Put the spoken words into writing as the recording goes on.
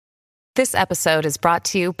This episode is brought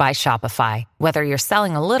to you by Shopify. Whether you're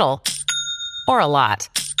selling a little or a lot,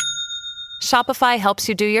 Shopify helps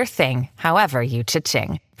you do your thing, however you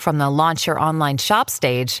cha-ching. From the launch your online shop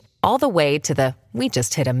stage, all the way to the we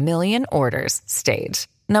just hit 1 million orders stage.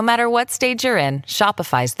 No matter what stage you're in,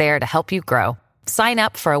 Shopify's there to help you grow. Sign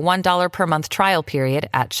up for a $1 per month trial period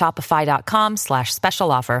at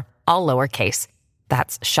shopify.com/special offer, all lowercase.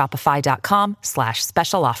 That's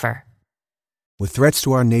shopify.com/special offer. With threats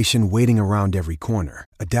to our nation waiting around every corner,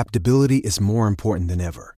 adaptability is more important than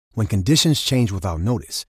ever. When conditions change without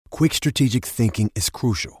notice, quick strategic thinking is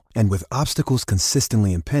crucial. And with obstacles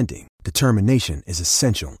consistently impending, determination is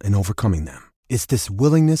essential in overcoming them. It's this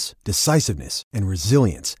willingness, decisiveness, and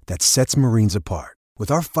resilience that sets Marines apart. With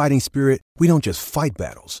our fighting spirit, we don't just fight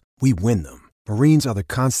battles, we win them. Marines are the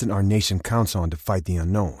constant our nation counts on to fight the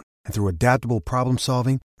unknown. And through adaptable problem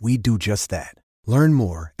solving, we do just that. Learn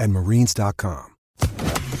more at marines.com.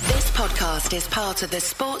 This podcast is part of the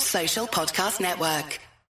Sports Social Podcast Network.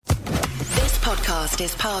 This podcast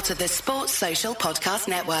is part of the Sports Social Podcast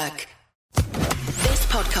Network. This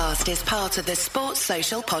podcast is part of the Sports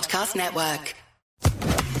Social Podcast Network.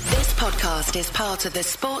 This podcast is part of the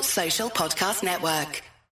Sports Social Podcast Network.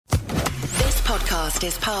 This podcast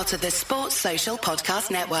is part of the Sports Social Podcast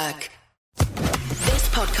Network. This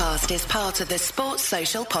podcast is part of the Sports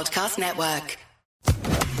Social Podcast Network.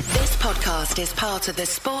 This podcast is part of the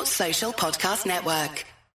Sports Social Podcast Network.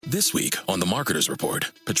 This week on The Marketer's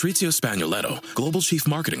Report, Patrizio Spagnoletto, Global Chief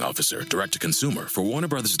Marketing Officer, Direct-to-Consumer for Warner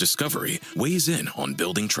Brothers Discovery, weighs in on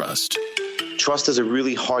building trust. Trust is a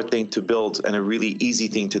really hard thing to build and a really easy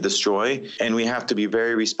thing to destroy, and we have to be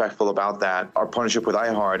very respectful about that. Our partnership with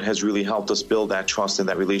iHeart has really helped us build that trust and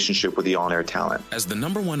that relationship with the on-air talent. As the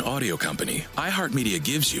 #1 audio company, iHeartMedia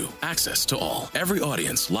gives you access to all. Every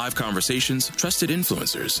audience, live conversations, trusted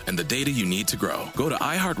influencers, and the data you need to grow. Go to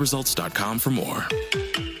iHeartResults.com for more.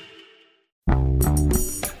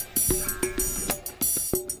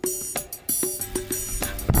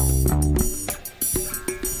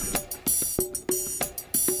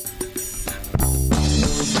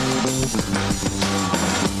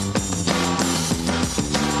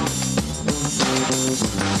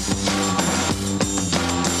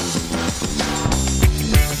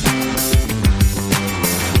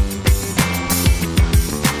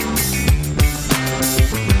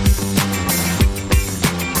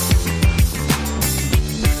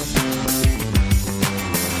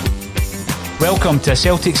 Welcome to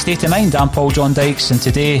Celtic State of Mind. I'm Paul John Dykes, and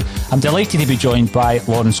today I'm delighted to be joined by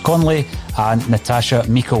Lawrence Conley and Natasha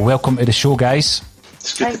Meikle. Welcome to the show, guys.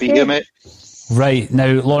 It's good to be here, mate. Right,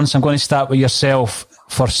 now, Lawrence, I'm going to start with yourself.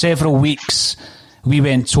 For several weeks, we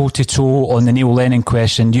went toe-to-toe on the Neil Lennon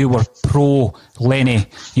question. You were pro-Lenny.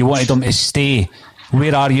 You wanted him to stay.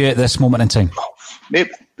 Where are you at this moment in time?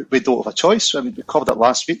 Mate, we don't have a choice. I mean, we covered it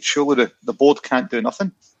last week. Surely the board can't do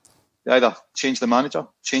nothing. They either change the manager,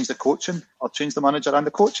 change the coaching, or change the manager and the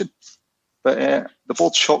coaching. But the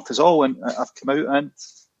board shocked us all, and I've come out and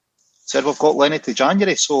said we've got Lenny to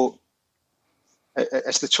January. So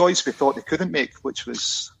it's the choice we thought they couldn't make, which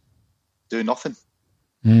was do nothing.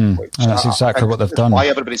 And that's exactly what they've done. Why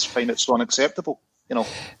everybody's finding it so unacceptable. You know,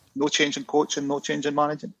 no change in coaching, no change in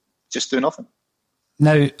managing, just do nothing.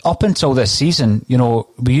 Now, up until this season, you know,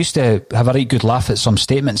 we used to have a right good laugh at some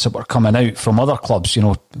statements that were coming out from other clubs, you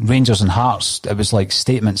know, Rangers and Hearts. It was like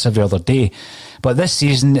statements every other day. But this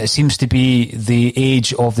season, it seems to be the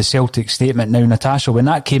age of the Celtic statement. Now, Natasha, when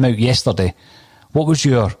that came out yesterday, what was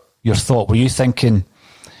your thought? Were you thinking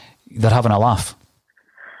they're having a laugh?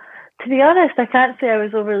 To be honest, I can't say I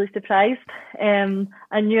was overly surprised.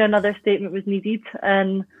 I knew another statement was needed,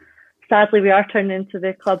 and sadly, we are turning into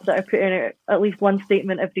the clubs that are putting out at least one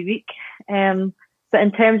statement every week. But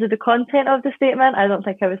in terms of the content of the statement, I don't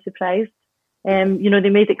think I was surprised. You know, they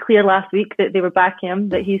made it clear last week that they were backing him,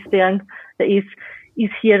 that he's staying, that he's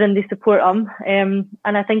here and they support him. And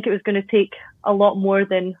I think it was going to take a lot more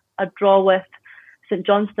than a draw with St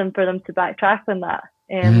Johnstone for them to backtrack on that.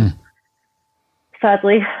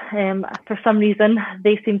 Sadly, for some reason,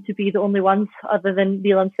 they seem to be the only ones, other than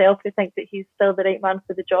Neil himself, who think that he's still the right man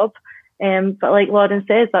for the job. But like Lauren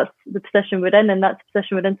says, that's the position we're in, and that's the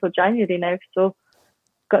position we're in until January now. So,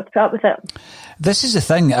 got to put up with it. This is the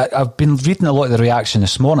thing. I've been reading a lot of the reaction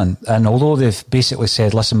this morning, and although they've basically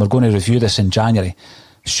said, listen, we're going to review this in January,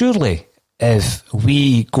 surely if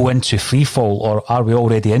we go into freefall, or are we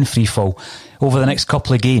already in freefall, over the next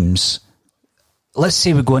couple of games, let's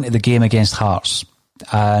say we go into the game against Hearts,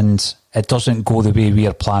 and it doesn't go the way we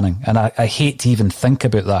are planning. And I hate to even think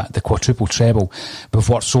about that, the quadruple treble. We've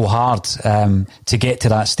worked so hard to get to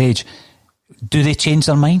that stage. Do they change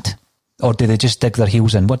their mind? or do they just dig their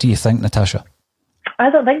heels in? What do you think, Natasha? I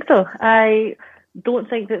don't think so. I don't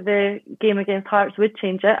think that the game against Hearts would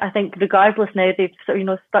change it. I think regardless now, they've sort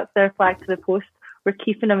of, stuck their flag to the post. We're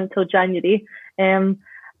keeping them until January. And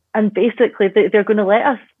basically, they're going to let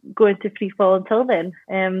us go into free fall until then.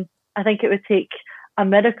 I think it would take a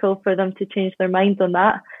miracle for them to change their minds on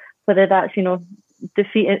that, whether that's,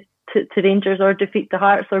 defeat it to Rangers or defeat the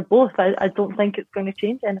Hearts or both. I don't think it's going to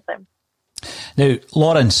change anything. Now,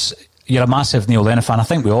 Lawrence, you're a massive Neil Lennon fan. I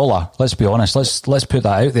think we all are. Let's be honest. Let's put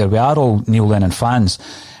that out there. We are all Neil Lennon fans.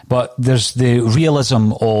 But there's the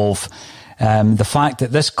realism of the fact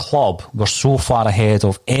that this club were so far ahead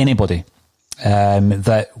of anybody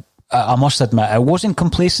that I must admit, it wasn't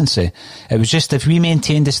complacency. It was just if we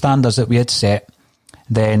maintained the standards that we had set,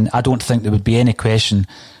 then I don't think there would be any question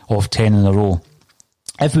of 10 in a row.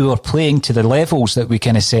 If we were playing to the levels that we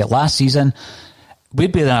kind of set last season,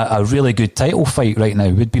 we'd be in a really good title fight right now.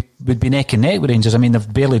 We'd be neck and neck with Rangers. I mean,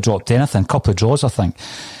 they've barely dropped anything. A couple of draws, I think.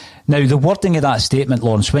 Now, the wording of that statement,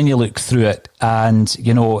 Lawrence, when you look through it, and,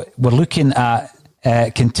 we're looking at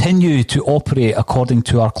continue to operate according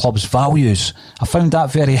to our club's values. I found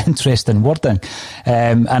that very interesting wording.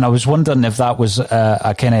 And I was wondering if that was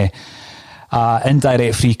a kind of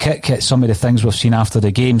indirect free kick at some of the things we've seen after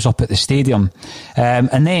the games up at the stadium.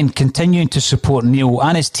 And then continuing to support Neil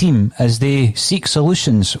and his team as they seek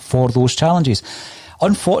solutions for those challenges.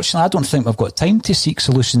 Unfortunately, I don't think we've got time to seek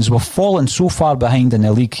solutions. We've fallen so far behind in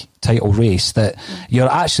the league title race that you're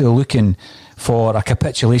actually looking for a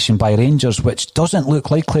capitulation by Rangers, which doesn't look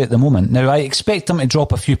likely at the moment. Now, I expect them to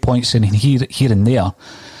drop a few points in here and there.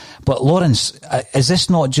 But, Lawrence, is this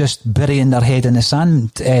not just burying their head in the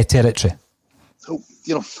sand territory? So,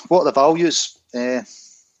 what are the values?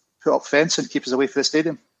 Put up fence and keep us away from the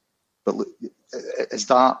stadium. But look, is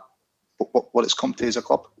that what it's come to as a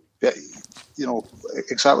club?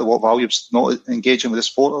 Exactly what values? Not engaging with the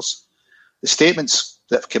supporters. The statements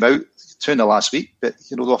that have come out in the last week, but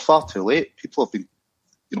they're far too late. People have been,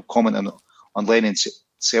 commenting on Lennon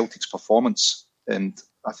Celtic's performance, and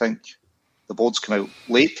I think the board's come out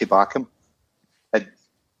late to back him. And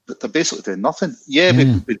they're basically doing nothing. Yeah,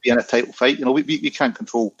 we'd be in a title fight. We can't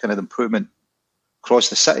control kind of the improvement across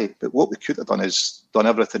the city, but what we could have done is done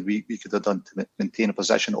everything we could have done to maintain a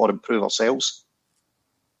position or improve ourselves.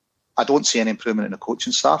 I don't see any improvement in the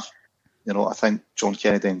coaching staff. I think John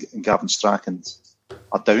Kennedy and Gavin Strachan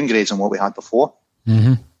are downgrades on what we had before.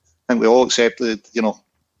 Mm-hmm. I think we all accepted,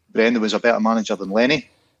 Brendan was a better manager than Lenny.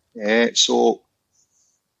 So,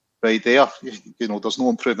 right there, there's no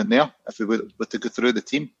improvement there. If we were to go through the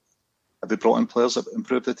team, have we brought in players that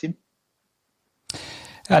improved the team?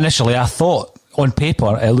 Initially, I thought on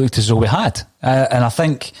paper it looked as though we had. And I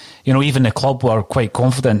think, even the club were quite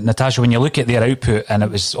confident. Natasha, when you look at their output, and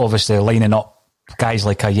it was obviously lining up guys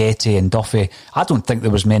like Ayeti and Duffy, I don't think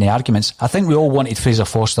there was many arguments. I think we all wanted Fraser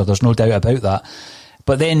Forster, there's no doubt about that.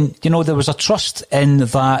 But then, there was a trust in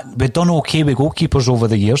that we'd done okay with goalkeepers over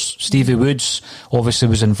the years. Stevie Woods obviously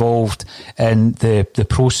was involved in the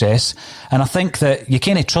process. And I think that you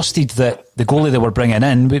kind of trusted that the goalie they were bringing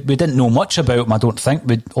in, we didn't know much about him, I don't think.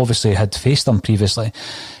 We obviously had faced him previously.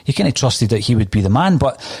 You kind of trusted that he would be the man.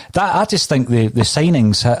 But that I just think the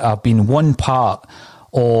signings have been one part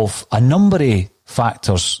of a number of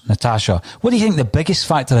factors, Natasha. What do you think the biggest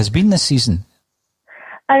factor has been this season?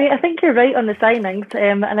 I think you're right on the signings,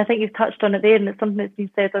 and I think you've touched on it there, and it's something that's been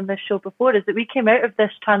said on this show before, is that we came out of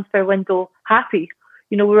this transfer window happy.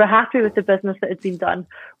 We were happy with the business that had been done.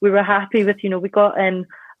 We were happy with, we got in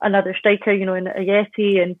another striker, in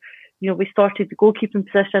Ayeti, and, we started the goalkeeping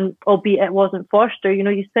position, albeit it wasn't Forster.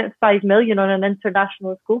 You spent $5 million on an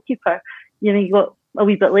internationalist goalkeeper. You got a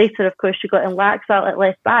wee bit later, of course, you got in Laxalt at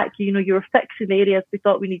left back. You were fixing areas we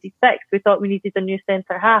thought we needed fixed. We thought we needed a new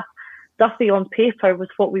centre half. Duffy on paper was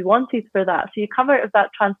what we wanted for that. So you come out of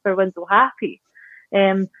that transfer window happy.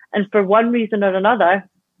 And for one reason or another,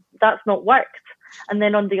 that's not worked. And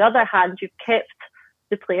then on the other hand, you've kept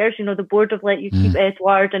the players. The board have let you keep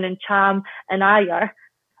Edward and Cham and Ayer.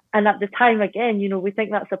 And at the time, again, we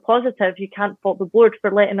think that's a positive. You can't fault the board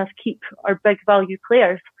for letting us keep our big value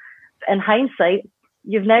players. In hindsight,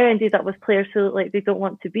 you've now ended up with players who look like they don't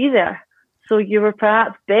want to be there. So you were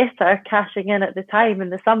perhaps better cashing in at the time in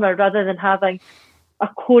the summer rather than having a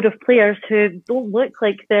core of players who don't look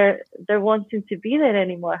like they're wanting to be there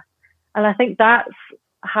anymore. And I think that's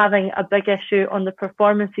having a big issue on the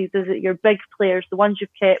performances, is that your big players, the ones you've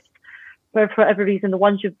kept, for whatever reason, the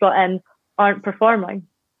ones you've brought in aren't performing.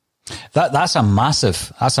 That's a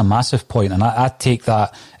massive point, and I take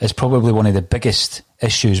that as probably one of the biggest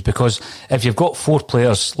issues, because if you've got 4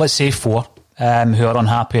 players, let's say 4, who are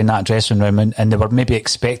unhappy in that dressing room, and they were maybe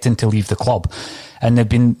expecting to leave the club, and they've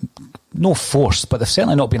been no forced, but they've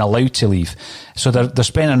certainly not been allowed to leave. So they're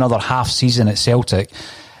spending another half season at Celtic.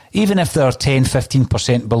 Even if they're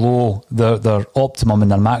 10-15% below their optimum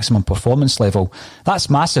and their maximum performance level, that's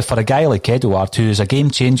massive for a guy like Edouard, who's a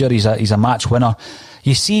game changer. He's a match winner.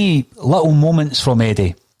 You see little moments from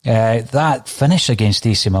Eddie. That finish against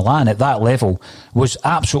AC Milan at that level was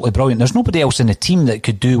absolutely brilliant. There's nobody else in the team that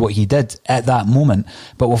could do what he did at that moment,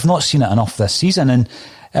 but we've not seen it enough this season. And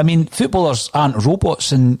I mean, footballers aren't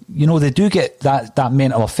robots, and they do get that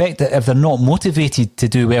mental effect that if they're not motivated to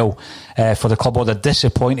do well for the club, or they're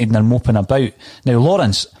disappointed and they're moping about. Now,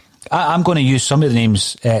 Lawrence, I'm going to use some of the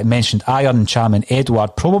names mentioned: Iron, Cham and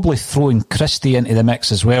Edouard, probably throwing Christie into the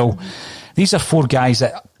mix as well. These are four guys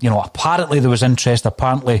that, apparently there was interest,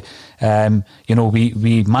 apparently,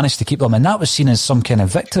 we managed to keep them, and that was seen as some kind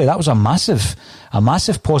of victory. That was a massive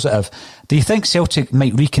positive. Do you think Celtic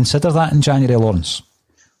might reconsider that in January, Lawrence?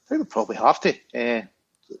 I think we probably have to. I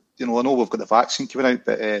know we've got the vaccine coming out,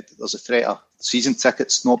 but there's a threat of season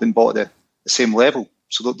tickets not being bought at the same level,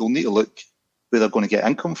 so they'll need to look where they're going to get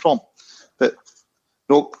income from. But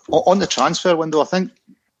on the transfer window, I think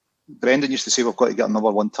Brendan used to say we've got to get our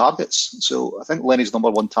number one targets. So I think Lenny's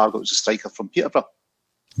number one target was a striker from Peterborough.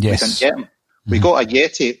 Yes. We didn't get him. We got a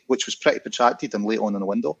Yeti, which was pretty protracted and late on in the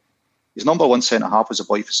window. His number one centre-half was a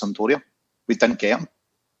boy for Sampdoria. We didn't get him.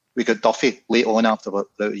 We got Duffy late on after we're out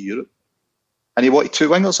of Europe. And he wanted two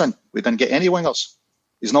wingers in. We didn't get any wingers.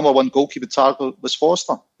 His number one goalkeeper target was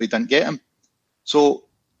Foster. We didn't get him. So,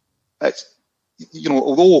 it's,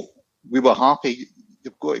 although we were happy,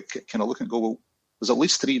 you've got to kind of look and go, well, there's at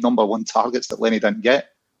least three number one targets that Lenny didn't get.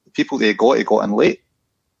 The people he got in late.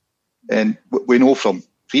 And we know from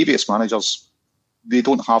previous managers, they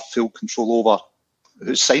don't have full control over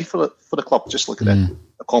who's signed for the club. Just look at the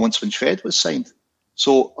comments when Fred was signed.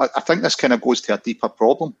 So I think this kind of goes to a deeper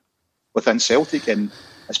problem within Celtic, and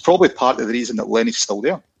it's probably part of the reason that Lenny's still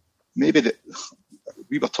there. Maybe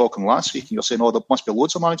we were talking last week and you're saying, there must be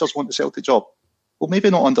loads of managers want the Celtic job. Well, maybe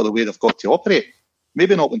not under the way they've got to operate.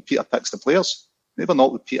 Maybe not when Peter picks the players. Maybe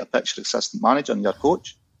not when Peter picks your assistant manager and your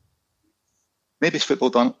coach. Maybe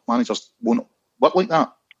football managers won't work like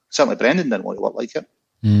that. Certainly Brendan didn't want to work like it.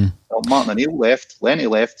 Martin O'Neill left, Lenny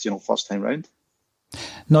left, first time round.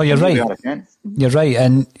 No, you're right. You're right.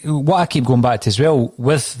 And what I keep going back to as well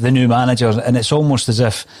with the new manager, and it's almost as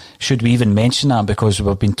if, should we even mention that because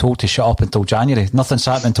we've been told to shut up until January? Nothing's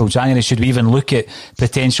happening until January. Should we even look at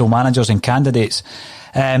potential managers and candidates?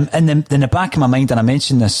 In the back of my mind, and I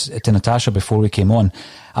mentioned this to Natasha before we came on,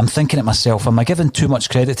 I'm thinking to myself, am I giving too much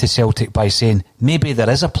credit to Celtic by saying maybe there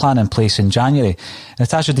is a plan in place in January?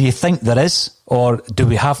 Natasha, do you think there is, or do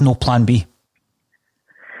we have no plan B?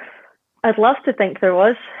 I'd love to think there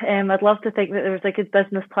was. I'd love to think that there was a good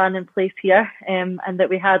business plan in place here, and that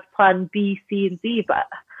we had plan B, C and D. But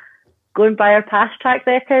going by our past track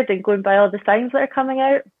record and going by all the signs that are coming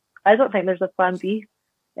out, I don't think there's a plan B.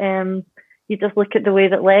 You just look at the way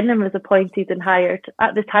that Lennon was appointed and hired.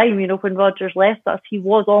 At the time, when Rodgers left us, he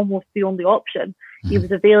was almost the only option. He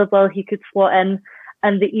was available, he could slot in,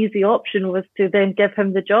 and the easy option was to then give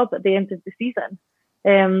him the job at the end of the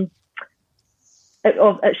season.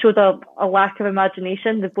 It showed a lack of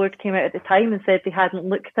imagination. The board came out at the time and said they hadn't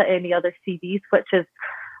looked at any other CVs, which is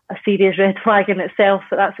a serious red flag in itself,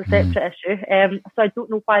 but that's a separate issue. So I don't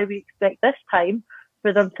know why we expect this time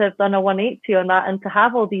for them to have done a 180 on that and to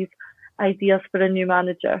have all these ideas for a new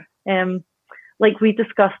manager. Like we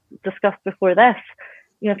discussed before this,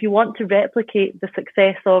 if you want to replicate the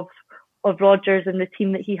success of Rodgers and the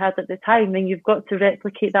team that he had at the time, then you've got to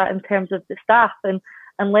replicate that in terms of the staff. And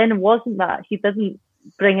Lennon wasn't that. He didn't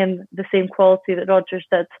bring in the same quality that Rodgers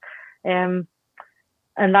did. And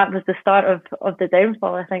that was the start of the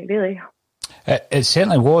downfall, I think, really. It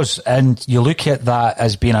certainly was. And you look at that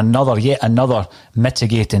as being yet another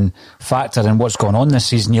mitigating factor in what's gone on this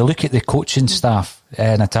season. You look at the coaching staff,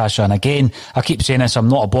 Natasha, and again, I keep saying this, I'm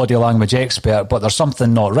not a body language expert, but there's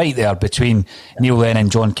something not right there between Neil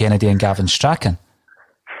Lennon, John Kennedy and Gavin Strachan.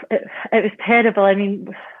 It was terrible. I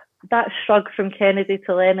mean, that shrug from Kennedy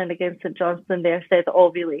to Lennon against St Johnstone there said it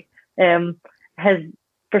all, really.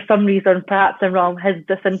 For some reason, perhaps I'm wrong, his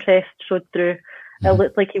disinterest showed through. It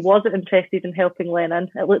looked like he wasn't interested in helping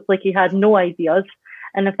Lennon. It looked like he had no ideas.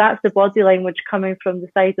 And if that's the body language coming from the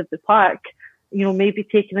side of the park, maybe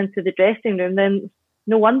taken into the dressing room, then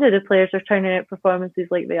no wonder the players are turning out performances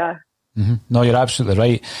like they are. No, you're absolutely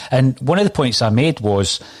right. And one of the points I made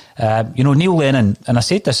was, Neil Lennon, and I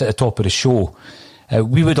said this at the top of the show,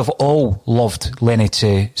 We would have all loved Lenny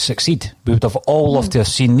to succeed. We would have all loved to have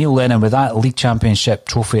seen Neil Lennon with that league championship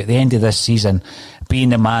trophy at the end of this season, being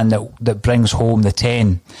the man that brings home the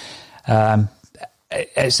 10.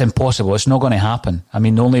 It's impossible. It's not going to happen. I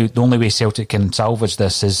mean, the only way Celtic can salvage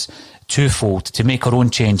this is twofold: to make our own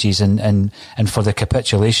changes and for the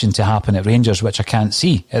capitulation to happen at Rangers, which I can't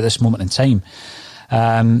see at this moment in time.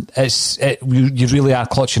 You really are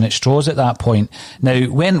clutching at straws at that point. Now,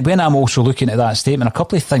 when I'm also looking at that statement, a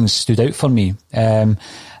couple of things stood out for me. And,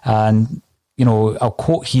 I'll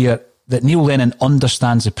quote here that Neil Lennon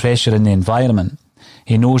understands the pressure in the environment.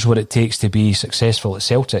 He knows what it takes to be successful at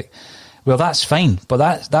Celtic. Well, that's fine, but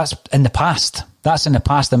that's in the past. That's in the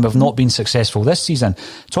past, and we've not been successful this season.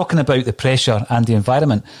 Talking about the pressure and the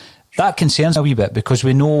environment, that concerns a wee bit, because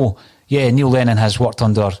we know, Neil Lennon has worked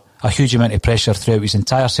under a huge amount of pressure throughout his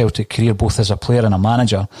entire Celtic career, both as a player and a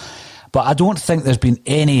manager. But I don't think there's been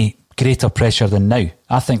any greater pressure than now.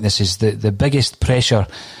 I think this is the biggest pressure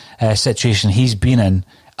situation he's been in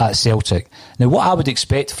at Celtic. Now, what I would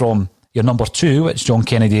expect from your number 2, which John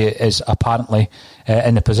Kennedy is apparently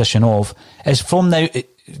in the position of, is from now,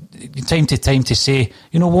 time to time, to say,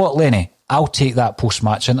 you know what, Lenny, I'll take that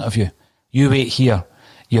post-match interview. You wait here.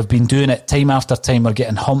 You've been doing it time after time. We're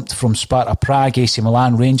getting humped from Sparta Prague, AC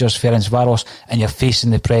Milan, Rangers, Ferencvaros, and you're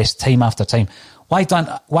facing the press time after time. Why don't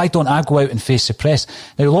I go out and face the press?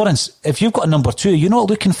 Now, Lawrence, if you've got a number 2, you're not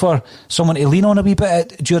looking for someone to lean on a wee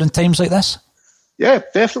bit during times like this? Yeah,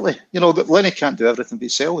 definitely. Lenny can't do everything by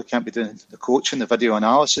himself. He can't be doing the coaching, the video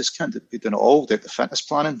analysis, can't be doing it all, the fitness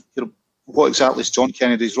planning. What exactly is John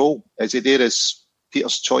Kennedy's role? Is he there as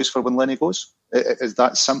Peter's choice for when Lenny goes? Is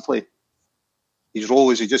that simply his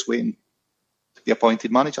role? Is he just waiting to be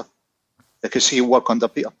appointed manager? Because he'll work under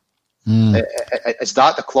Peter. Is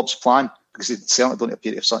that the club's plan? Because they certainly don't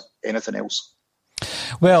appear to have anything else.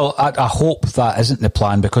 Well, I hope that isn't the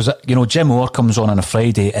plan, because, Jim Orr comes on a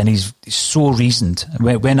Friday and he's so reasoned.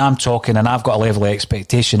 When I'm talking and I've got a level of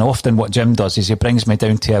expectation, often what Jim does is he brings me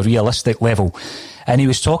down to a realistic level. And he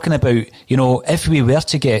was talking about, if we were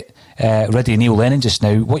to get rid of Neil Lennon just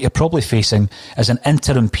now, what you're probably facing is an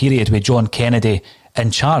interim period with John Kennedy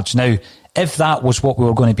in charge. Now, if that was what we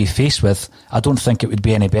were going to be faced with, I don't think it would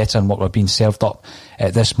be any better than what we're being served up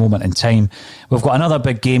at this moment in time. We've got another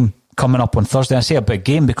big game coming up on Thursday. I say a big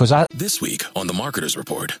game because This week on The Marketer's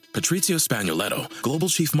Report, Patrizio Spagnoletto, Global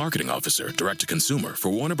Chief Marketing Officer, Direct-to-Consumer for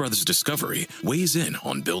Warner Brothers Discovery, weighs in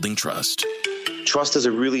on building trust. Trust is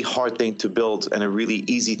a really hard thing to build and a really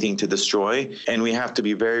easy thing to destroy, and we have to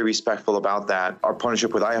be very respectful about that. Our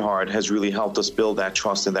partnership with iHeart has really helped us build that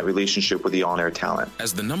trust and that relationship with the on-air talent.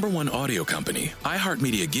 As the #1 audio company,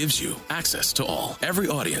 iHeartMedia gives you access to all. Every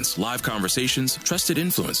audience, live conversations, trusted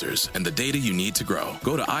influencers, and the data you need to grow.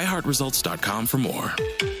 Go to iHeartResults.com for more.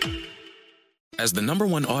 As the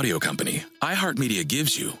 #1 audio company, iHeartMedia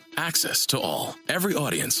gives you access to all. Every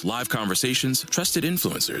audience, live conversations, trusted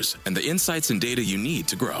influencers, and the insights and data you need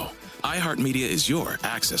to grow. iHeartMedia is your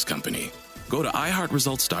access company. Go to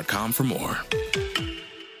iHeartResults.com for more.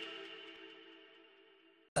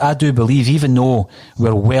 I do believe, even though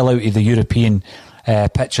we're well out of the European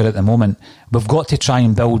picture at the moment, we've got to try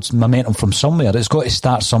and build momentum from somewhere. It's got to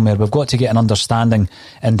start somewhere. We've got to get an understanding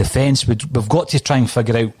in defence. We've got to try and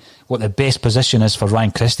figure out what the best position is for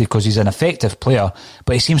Ryan Christie, because he's an effective player,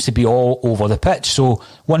 but he seems to be all over the pitch. So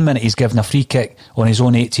one minute he's given a free kick on his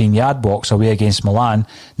own 18-yard box away against Milan.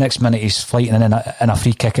 Next minute he's flighting in a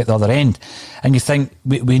free kick at the other end. And you think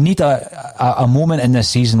we need a moment in this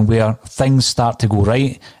season where things start to go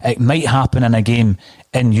right. It might happen in a game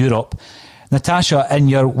in Europe. Natasha, in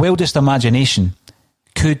your wildest imagination,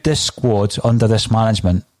 could this squad under this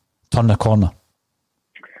management turn the corner?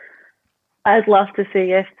 I'd love to say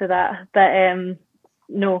yes to that, but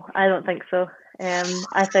no, I don't think so.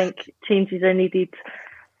 I think changes are needed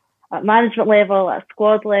at management level, at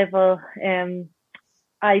squad level.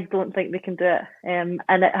 I don't think they can do it. And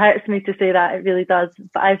it hurts me to say that, it really does.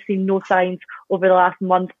 But I've seen no signs over the last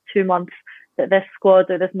month, 2 months, that this squad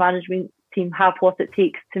or this management team have what it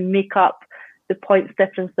takes to make up the points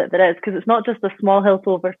difference that there is. Because it's not just a small hill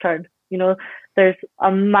to overturn. There's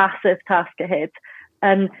a massive task ahead.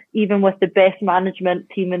 And even with the best management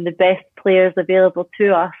team and the best players available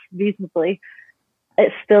to us reasonably,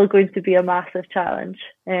 it's still going to be a massive challenge.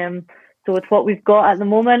 So with what we've got at the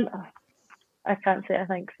moment, I can't say I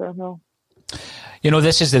think so, no.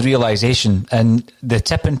 This is the realisation, and the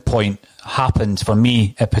tipping point happened for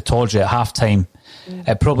me at Pittodrie at half-time.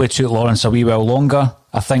 It probably took Lawrence a wee while longer.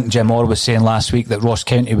 I think Jim Orr was saying last week that Ross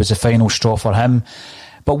County was the final straw for him.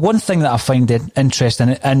 But one thing that I find interesting,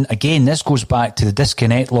 and again, this goes back to the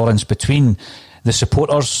disconnect, Lawrence, between the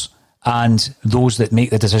supporters and those that make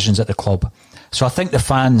the decisions at the club. So I think the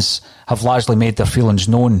fans have largely made their feelings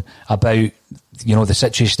known about, the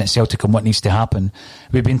situation at Celtic and what needs to happen.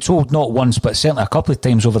 We've been told not once, but certainly a couple of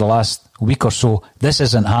times over the last week or so, this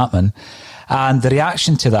isn't happening. And the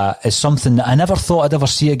reaction to that is something that I never thought I'd ever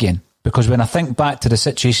see again. Because when I think back to the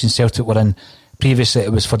situation Celtic were in previously,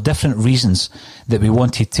 it was for different reasons that we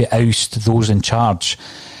wanted to oust those in charge.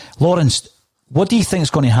 Lawrence, what do you think is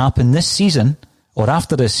going to happen this season or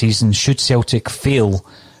after this season should Celtic fail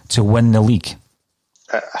to win the league?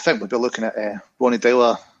 I think we'll be looking at Ronnie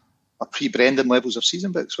Deila a pre-Brendan levels of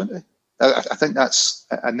season books, wouldn't we? I think that's,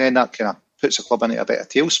 and then that kind of puts the club into a bit of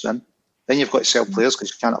tailspin. Then you've got to sell players because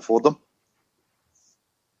you can't afford them.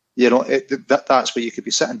 That's where you could be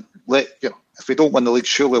sitting. If we don't win the league,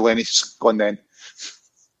 surely Lenny's gone then.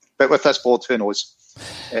 But with this board, who knows?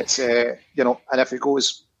 It's and if it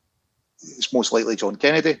goes, it's most likely John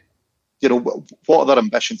Kennedy. What are their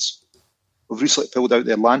ambitions? We've recently pulled out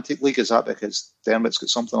the Atlantic League. Is that because Dermot's got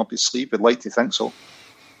something up his sleeve? We'd like to think so.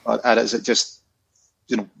 Or is it just,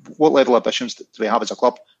 what level of ambitions do we have as a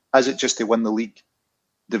club? Is it just to win the league?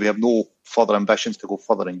 Do we have no further ambitions to go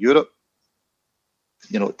further in Europe?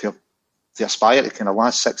 To aspire to kind of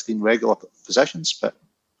last 16 regular positions? But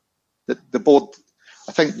the board,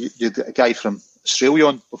 I think you had a guy from Australia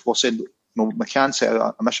on before saying, McCann set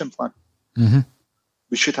out a mission plan. Mm-hmm.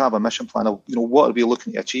 We should have a mission plan of, what are we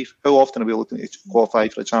looking to achieve? How often are we looking to qualify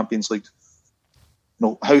for the Champions League?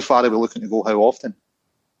 How far are we looking to go? How often?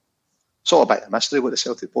 It's all about the mystery what the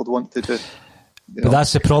Celtic board want to do. But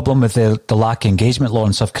that's the problem with the lack of engagement,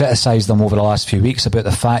 Lawrence. I've criticised them over the last few weeks about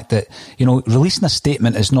the fact that, releasing a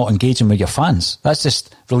statement is not engaging with your fans. That's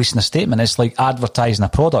just releasing a statement. It's like advertising a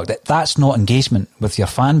product. That's not engagement with your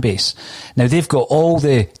fan base. Now, they've got all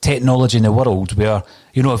the technology in the world where,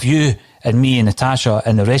 if you and me and Natasha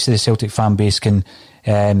and the rest of the Celtic fan base can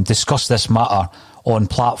discuss this matter on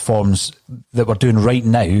platforms that we're doing right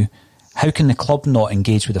now, how can the club not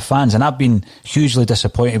engage with the fans? And I've been hugely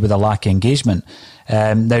disappointed with the lack of engagement.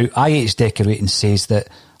 Now, IH Decorating says that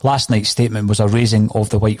last night's statement was a raising of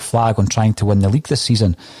the white flag on trying to win the league this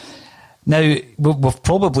season. Now, we've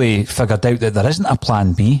probably figured out that there isn't a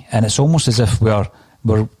plan B, and it's almost as if we're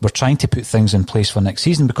trying to put things in place for next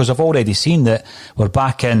season, because I've already seen that we're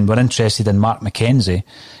interested in Mark McKenzie,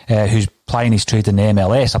 who's plying his trade in the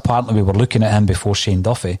MLS. Apparently we were looking at him before Shane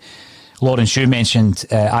Duffy. Lawrence, you mentioned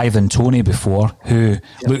Ivan Toney before, who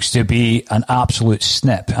looks to be an absolute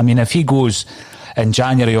snip. I mean, if he goes in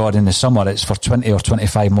January or in the summer, it's for £20 or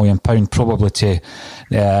 £25 million, probably to,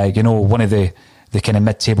 one of the kind of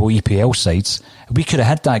mid-table EPL sides. We could have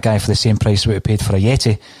had that guy for the same price we paid for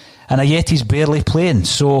Ajeti, and Ajeti's barely playing.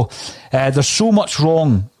 So there's so much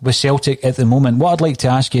wrong with Celtic at the moment. What I'd like to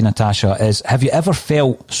ask you, Natasha, is have you ever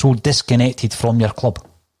felt so disconnected from your club?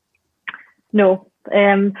 No.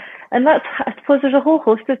 And that's, I suppose there's a whole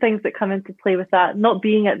host of things that come into play with that. Not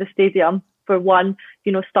being at the stadium, for one,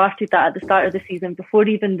 started that at the start of the season, before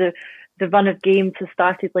even the run of games has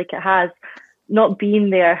started like it has. Not being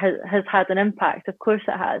there has had an impact. Of course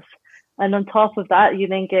it has. And on top of that, you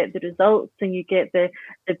then get the results and you get the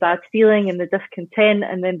bad feeling and the discontent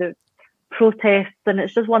and then the protests, and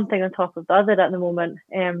it's just one thing on top of the other at the moment.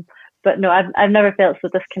 But no, I've never felt so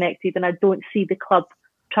disconnected, and I don't see the club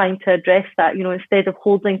trying to address that. Instead of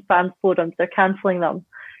holding fan forums, they're cancelling them.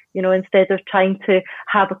 Instead of trying to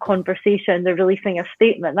have a conversation, they're releasing a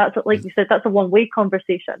statement. That's, like you said, that's a one-way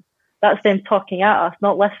conversation. That's them talking at us,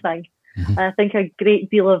 not listening. Mm-hmm. And I think a great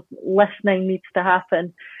deal of listening needs to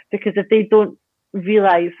happen, because if they don't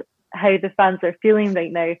realise how the fans are feeling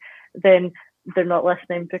right now, then they're not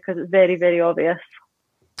listening, because it's very, very obvious.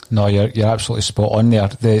 No, you're absolutely spot on there.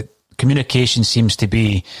 The communication seems to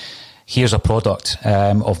be, here's a product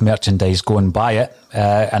of merchandise, go and buy it.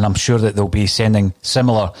 And I'm sure that they'll be sending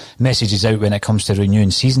similar messages out when it comes to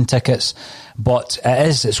renewing season tickets. But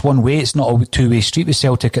it's one way, it's not a two-way street with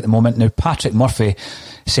Celtic at the moment. Now, Patrick Murphy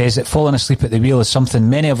says that falling asleep at the wheel is something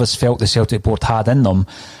many of us felt the Celtic board had in them.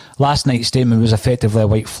 Last night's statement was effectively a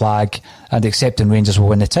white flag, and accepting Rangers will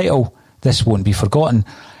win the title, this won't be forgotten.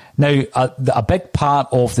 Now, a big part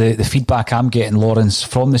of the feedback I'm getting, Lawrence,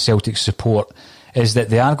 from the Celtic support is that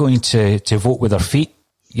they are going to vote with their feet.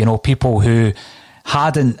 People who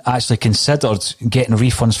hadn't actually considered getting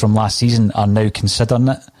refunds from last season are now considering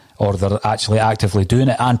it, or they're actually actively doing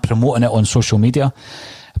it and promoting it on social media.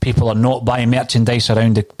 People are not buying merchandise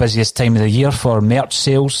around the busiest time of the year for merch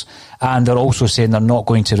sales, and they're also saying they're not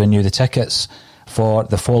going to renew the tickets for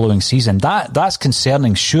the following season. That's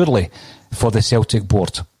concerning, surely, for the Celtic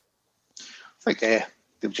board. I think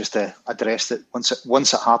they've just addressed it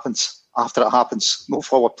once it happens. After it happens, no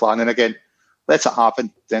forward planning again. let it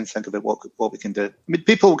happen, then think about what we can do. I mean,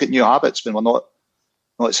 people will get new habits when we're not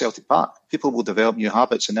at Celtic Park. People will develop new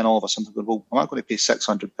habits, and then all of a sudden go, well, I'm not going to pay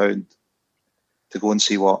 £600 to go and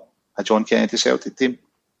see what a John Kennedy Celtic team.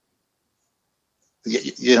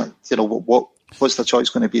 What's the choice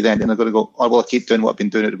going to be then? And they're going to go, oh, well, I keep doing what I've been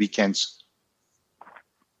doing at the weekends.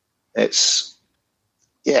 It's,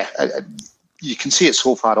 you can see it's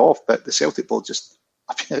so far off, but the Celtic board just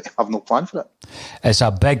have no plan for it.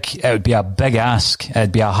 It would be a big ask.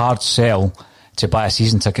 It'd be a hard sell to buy a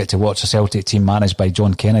season ticket to watch a Celtic team managed by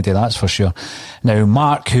John Kennedy, that's for sure. Now,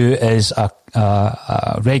 Mark, who is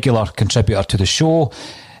a regular contributor to the show,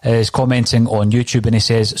 is commenting on YouTube, and he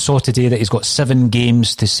says, saw today that he's got 7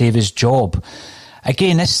 games to save his job.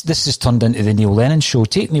 Again, this has turned into the Neil Lennon show.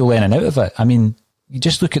 Take Neil Lennon out of it. I mean, you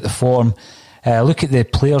just look at the form, look at the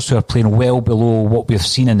players who are playing well below what we've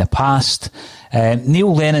seen in the past.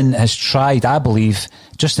 Neil Lennon has tried, I believe,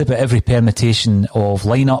 just about every permutation of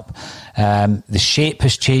lineup. The shape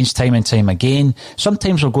has changed time and time again.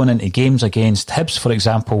 Sometimes we're going into games against Hibs, for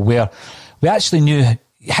example, where we actually knew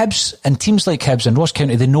Hibs and teams like Hibs and Ross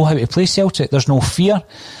County, they know how to play Celtic. There's no fear.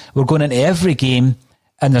 We're going into every game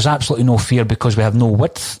and there's absolutely no fear because we have no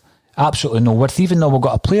width. Absolutely no width. Even though we've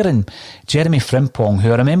got a player in Jeremy Frimpong,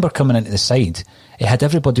 who I remember coming into the side, he had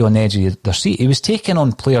everybody on the edge of their seat. He was taking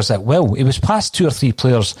on players at will. He was past 2 or 3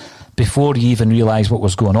 players before he even realised what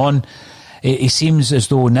was going on. He seems as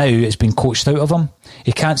though now it's been coached out of him.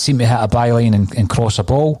 He can't seem to hit a byline and cross a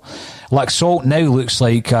ball. Laxalt now looks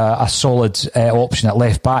like a solid option at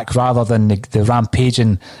left back rather than the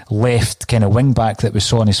rampaging left kind of wing back that we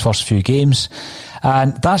saw in his first few games.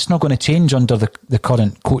 And that's not going to change under the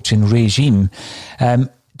current coaching regime.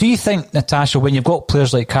 Do you think, Natasha, when you've got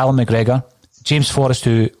players like Callum McGregor, James Forrest,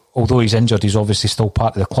 who, although he's injured, he's obviously still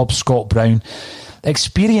part of the club, Scott Brown,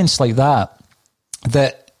 experience like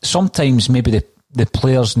that sometimes maybe the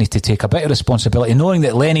players need to take a bit of responsibility, knowing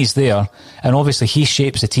that Lenny's there and obviously he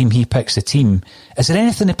shapes the team, he picks the team. Is there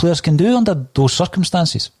anything the players can do under those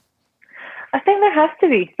circumstances? I think there has to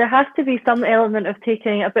be. There has to be some element of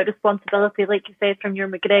taking a bit of responsibility, like you said, from your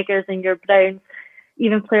McGregors and your Browns,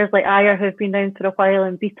 even players like Ayer who've been down for a while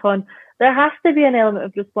and Beaton. There has to be an element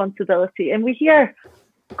of responsibility. And we hear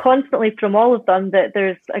constantly from all of them that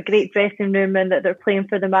there's a great dressing room and that they're playing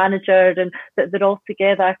for the manager and that they're all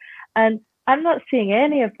together. And I'm not seeing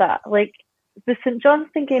any of that. Like the St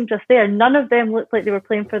Johnstone game just there, none of them looked like they were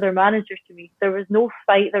playing for their managers to me. There was no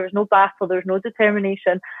fight, there was no battle, there was no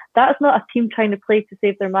determination. That's not a team trying to play to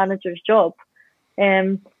save their manager's job.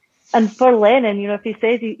 And for Lennon, if he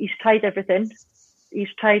says he's tried everything,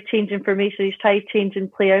 he's tried changing formation, he's tried changing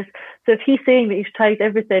players. So if he's saying that he's tried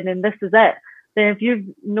everything and this is it, then if you've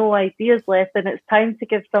no ideas left, then it's time to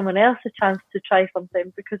give someone else a chance to try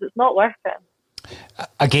something because it's not working.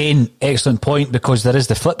 Again, excellent point, because there is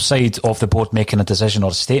the flip side of the board making a decision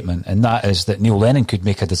or a statement, and that is that Neil Lennon could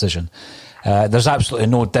make a decision. There's absolutely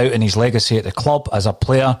no doubt in his legacy at the club as a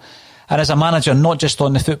player and as a manager, not just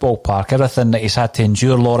on the football park. Everything that he's had to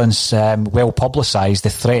endure, Lawrence, well publicised, the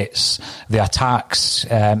threats, the attacks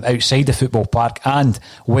outside the football park, and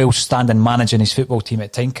well standing managing his football team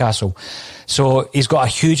at Tynecastle. So he's got a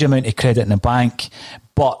huge amount of credit in the bank,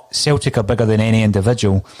 but Celtic are bigger than any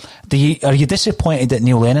individual. Are you disappointed that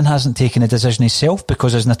Neil Lennon hasn't taken a decision himself?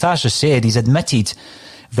 Because as Natasha said, he's admitted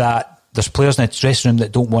that there's players in the dressing room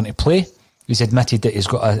that don't want to play. He's admitted that he's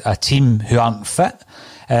got a team who aren't fit.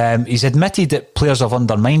 He's admitted that players have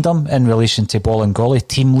undermined him in relation to ball and golly,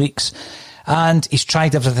 team leaks, and he's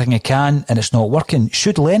tried everything he can and it's not working.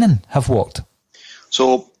 Should Lennon have walked?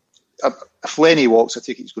 So if Lenny walks, I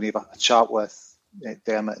think he's going to have a chat with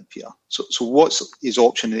Dermot and Peter. So what's his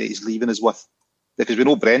option that he's leaving us with? Because we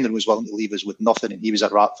know Brendan was willing to leave us with nothing and he was a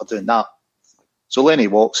rat for doing that. So Lenny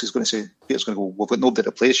walks, he's going to say, Peter's going to go, we've got nobody to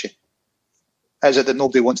replace you. Is it that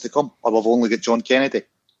nobody wants to come? Or we've only got John Kennedy?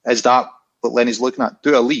 Is that what Lenny's looking at?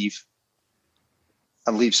 Do I leave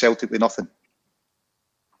and leave Celtic with nothing?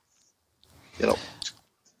 Is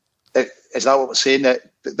that what we're saying?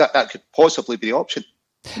 That could possibly be the option.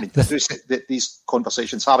 I mean, these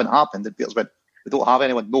conversations haven't happened and Peter's went, we don't have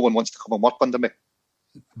anyone, no one wants to come and work under me.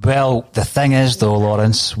 Well, the thing is though,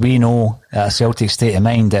 Lawrence, we know at a Celtic state of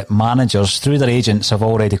mind that managers through their agents have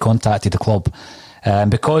already contacted the club.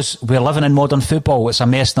 Because we're living in modern football, it's a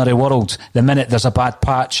mercenary world. The minute there's a bad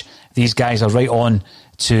patch, these guys are right on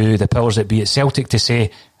to the powers that be at Celtic to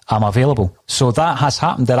say, I'm available. So that has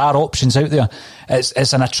happened. There are options out there.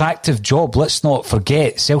 It's an attractive job. Let's not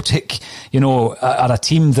forget Celtic, are a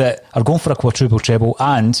team that are going for a quadruple treble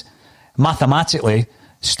and mathematically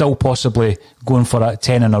still possibly going for a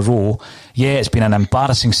 10 in a row. Yeah, it's been an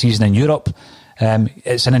embarrassing season in Europe.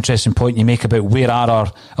 It's an interesting point you make about where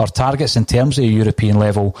are our targets in terms of European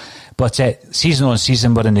level. But season on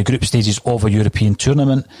season, we're in the group stages of a European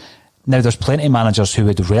tournament. Now, there's plenty of managers who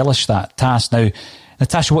would relish that task. Now,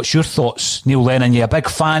 Natasha, what's your thoughts? Neil Lennon, you a big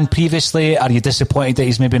fan previously? Are you disappointed that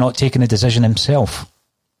he's maybe not taking a decision himself?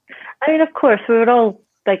 I mean, of course, we were all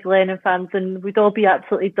big Lennon fans, and we'd all be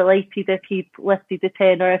absolutely delighted if he lifted the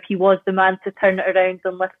 10, or if he was the man to turn it around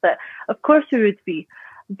and lift it. Of course we would be.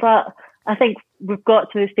 But I think we've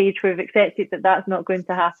got to the stage where we've accepted that that's not going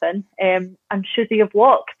to happen. And should he have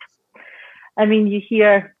walked? I mean, you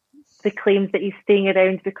hear the claims that he's staying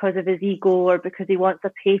around because of his ego or because he wants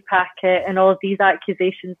a pay packet and all of these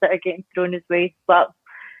accusations that are getting thrown his way. But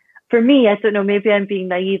for me, I don't know, maybe I'm being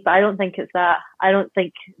naive, but I don't think it's that. I don't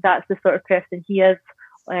think that's the sort of person he is.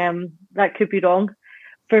 That could be wrong.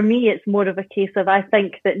 For me, it's more of a case of, I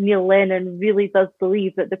think that Neil Lennon really does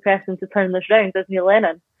believe that the person to turn this round is Neil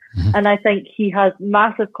Lennon. Mm-hmm. And I think he has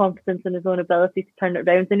massive confidence in his own ability to turn it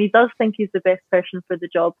round. And he does think he's the best person for the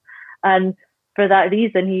job. And for that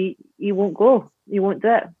reason, he won't go. He won't do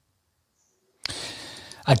it.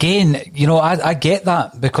 Again, I get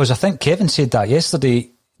that, because I think Kevin said that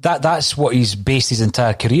yesterday. That's what he's based his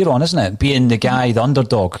entire career on, isn't it? Being the guy, the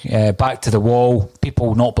underdog, back to the wall,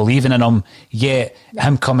 people not believing in him, yet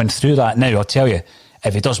him coming through that. Now, I'll tell you,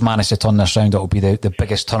 if he does manage to turn this round, it'll be the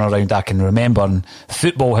biggest turnaround I can remember in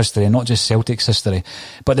football history, not just Celtic's history.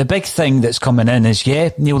 But the big thing that's coming in is,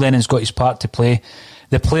 Neil Lennon's got his part to play.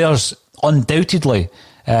 The players undoubtedly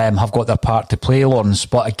have got their part to play, Lawrence.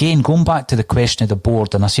 But again, going back to the question of the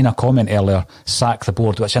board, and I seen a comment earlier, sack the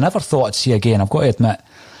board, which I never thought I'd see again, I've got to admit.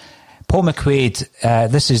 Paul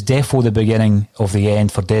McQuaid, this is defo the beginning of the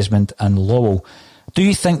end for Desmond and Lowell. Do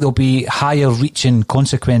you think there'll be higher reaching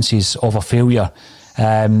consequences of a failure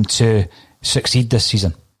to succeed this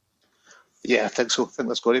season? Yeah, I think so. I think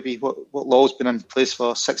there's got to be. What Lowell's been in place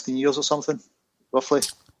for 16 years or something, roughly.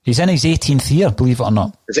 He's in his 18th year, believe it or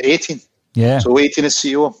not. Is it 18? Yeah. So 18 is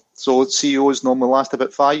CEO. So CEOs normally last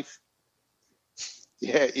about 5.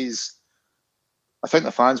 Yeah, I think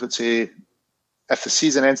the fans would say, if the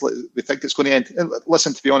season ends like we think it's going to end, and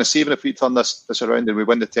listen, to be honest, even if we turn this around and we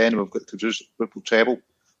win the 10 and we've got the quadruple treble,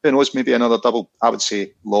 who knows, maybe another double. I would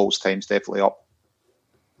say Lowell's time's definitely up.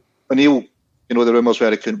 O'Neill, the rumours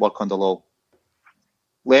were he couldn't work under Lowell.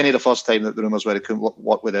 Lenny, the first time that the rumours were he couldn't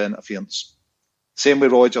work with the interference. Same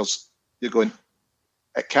with Rodgers. You're going,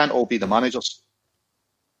 it can't all be the managers.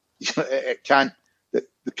 It can't.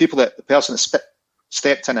 The person that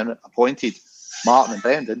stepped in and appointed Martin and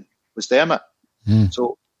Brendan was Dermot.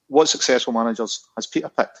 So what successful managers has Peter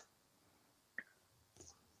picked?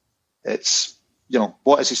 It's,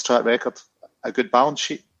 what is his track record? A good balance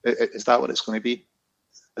sheet? Is that what it's going to be?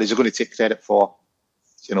 Or is he going to take credit for,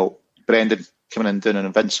 Brendan coming in and doing an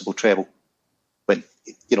invincible treble when,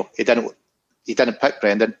 he didn't pick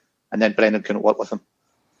Brendan and then Brendan couldn't work with him.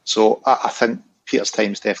 So I think Peter's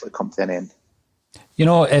time's definitely come to an end.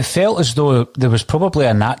 It felt as though there was probably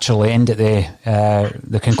a natural end at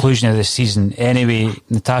the conclusion of the season. Anyway,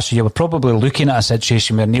 Natasha, you were probably looking at a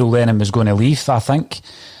situation where Neil Lennon was going to leave, I think.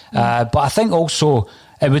 But I think also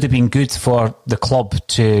it would have been good for the club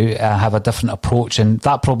to have a different approach, and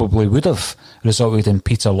that probably would have resulted in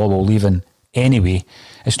Peter Lowell leaving anyway.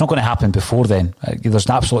 It's not going to happen before then. There's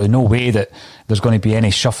absolutely no way that there's going to be any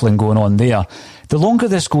shuffling going on there. The longer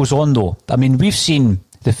this goes on, though, I mean, we've seen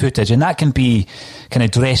the footage, and that can be kind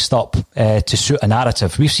of dressed up to suit a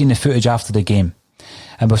narrative. We've seen the footage after the game,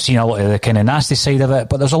 and we've seen a lot of the kind of nasty side of it,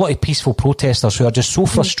 but there's a lot of peaceful protesters who are just so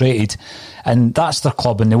frustrated, and that's their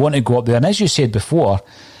club, and they want to go up there. And as you said before,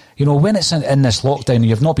 when it's in this lockdown,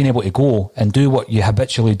 you've not been able to go and do what you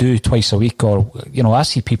habitually do twice a week, or, I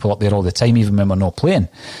see people up there all the time, even when we're not playing.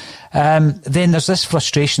 Then there's this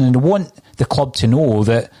frustration, and they want the club to know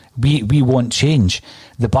that we want change.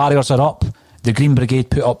 The barriers are up. The Green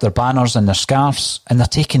Brigade put up their banners and their scarves, and they're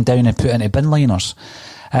taken down and put into bin liners.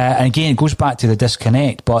 And again, it goes back to the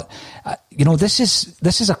disconnect. But this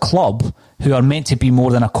is a club who are meant to be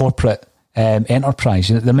more than a corporate enterprise.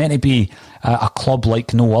 They're meant to be a club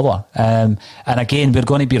like no other. And again, we're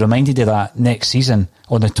going to be reminded of that next season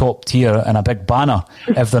on the top tier and a big banner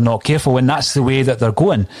if they're not careful. And that's the way that they're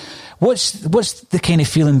going. What's the kind of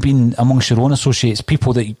feeling been amongst your own associates,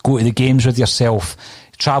 people that go to the games with yourself,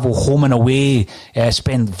 travel home and away,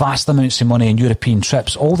 spend vast amounts of money on European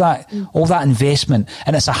trips, all that investment,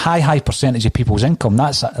 and it's a high percentage of people's income.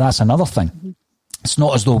 That's another thing. Mm-hmm. It's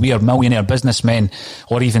not as though we are millionaire businessmen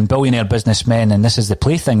or even billionaire businessmen and this is the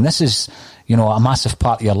plaything. This is, a massive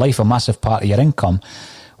part of your life, a massive part of your income.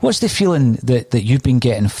 What's the feeling that you've been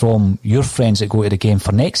getting from your friends that go to the game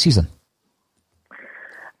for next season?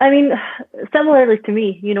 I mean, similarly to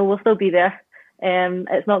me, we'll still be there.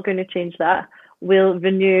 It's not going to change that. We'll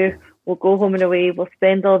renew, we'll go home and away, we'll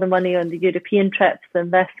spend all the money on the European trips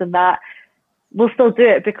and this and that. We'll still do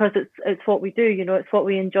it because it's what we do, it's what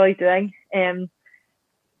we enjoy doing.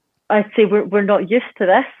 I'd say we're not used to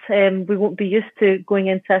this. We won't be used to going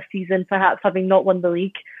into a season perhaps having not won the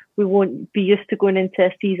league. We won't be used to going into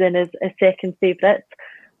a season as second favourites.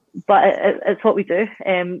 But it's what we do.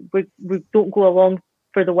 We don't go along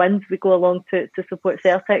for the wins. We go along to support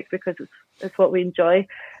Celtic because it's what we enjoy.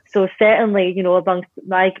 So certainly, amongst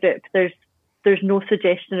my group, there's no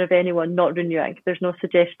suggestion of anyone not renewing. There's no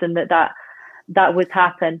suggestion that would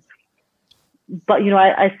happen. But,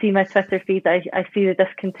 I see my Twitter feed, I see the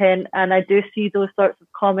discontent, and I do see those sorts of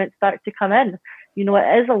comments start to come in.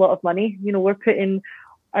 It is a lot of money. We're putting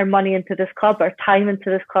our money into this club, our time into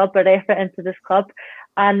this club, our effort into this club.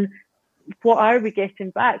 And what are we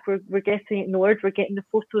getting back? We're getting ignored. We're getting the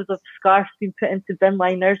photos of scarves being put into bin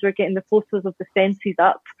liners. We're getting the photos of the fences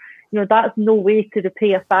up. That's no way to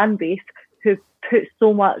repay a fan base who put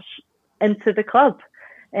so much into the club.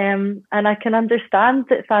 And I can understand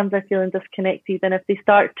that fans are feeling disconnected. And if they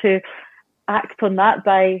start to act on that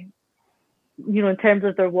by, in terms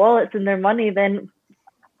of their wallets and their money, then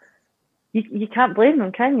you can't blame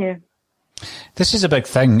them, can you? This is a big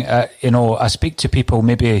thing. I speak to people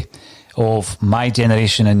maybe of my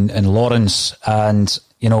generation and Lawrence, and,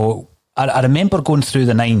 I remember going through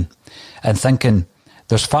the nine and thinking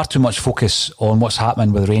there's far too much focus on what's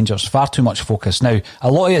happening with Rangers, far too much focus. Now,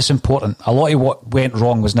 a lot of it's important. A lot of what went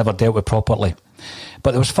wrong was never dealt with properly.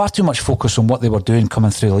 But there was far too much focus on what they were doing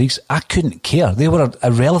coming through the leagues. I couldn't care. They were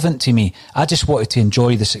irrelevant to me. I just wanted to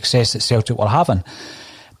enjoy the success that Celtic were having.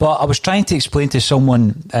 But I was trying to explain to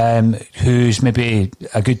someone who's maybe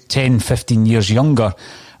a good 10, 15 years younger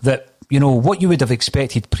that, what you would have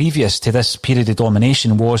expected previous to this period of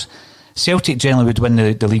domination was Celtic generally would win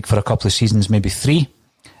the league for a couple of seasons, maybe 3,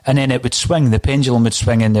 and then it would swing, the pendulum would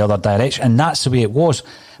swing in the other direction, and that's the way it was.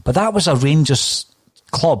 But that was a Rangers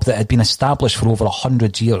club that had been established for over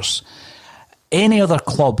 100 years. Any other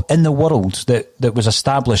club in the world that was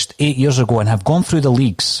established 8 years ago and have gone through the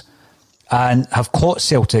leagues and have caught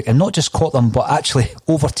Celtic, and not just caught them, but actually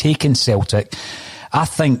overtaken Celtic, I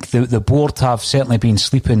think the board have certainly been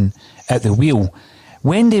sleeping at the wheel.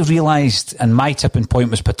 When they realised, and my tipping point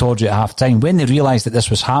was Pittodrie at half-time, when they realised that this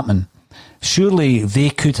was happening, surely they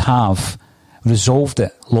could have resolved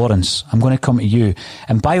it. Lawrence, I'm going to come to you.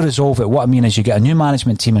 And by resolve it, what I mean is you get a new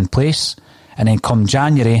management team in place, and then come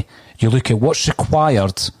January, you look at what's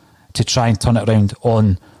required to try and turn it around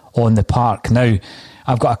on the park. Now,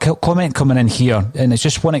 I've got a comment coming in here, and it's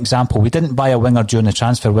just one example. We didn't buy a winger during the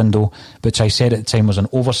transfer window, which I said at the time was an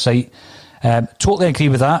oversight. Totally agree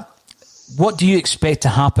with that. What do you expect to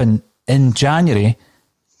happen in January,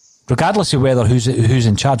 regardless of whether who's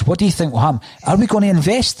in charge? What do you think will happen? Are we going to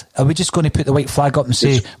invest? Are we just going to put the white flag up and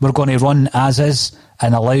say we're going to run as is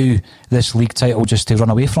and allow this league title just to run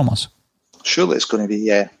away from us? Surely it's going to be,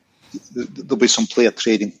 there'll be some player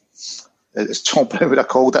trading. As John Brown would have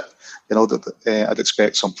called it. I'd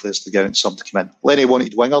expect some players to get out and some to come in. Lenny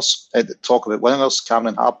wanted wingers. Talk about wingers.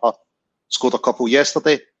 Cameron Harper scored a couple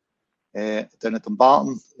yesterday down at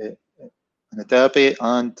Dumbarton in the derby,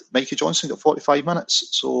 and Mikey Johnson got 45 minutes.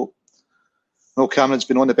 So, Cameron's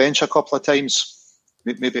been on the bench a couple of times.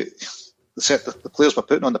 Maybe the players we're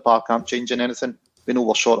putting on the park aren't changing anything. We know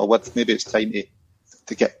we're short of width. Maybe it's time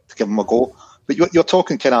to give them a go. But you're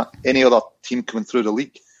talking kind of any other team coming through the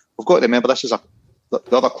league. We've got to remember this is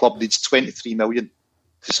the other club needs 23 million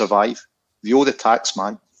to survive. They owe the tax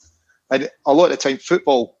man. And a lot of the time,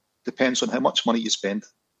 football depends on how much money you spend,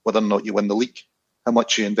 whether or not you win the league, how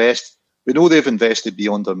much you invest. We know they've invested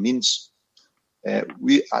beyond their means.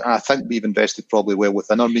 I think we've invested probably well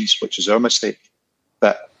within our means, which is our mistake.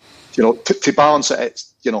 But, to balance it,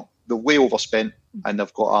 it's, they're way overspent, and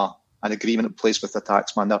they've got an agreement in place with the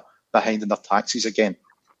tax man. They're behind in their taxes again,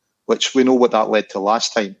 which we know what that led to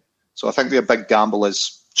last time. So I think their big gamble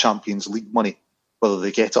is Champions League money, whether they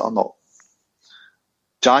get it or not.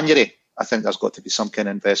 January, I think there's got to be some kind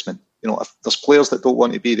of investment. If there's players that don't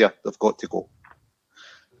want to be there, they've got to go.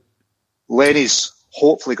 Lenny's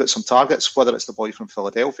hopefully got some targets, whether it's the boy from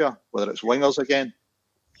Philadelphia, whether it's wingers again.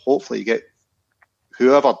 Hopefully you get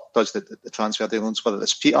whoever does the transfer dealings, whether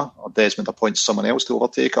it's Peter or Desmond appoints someone else to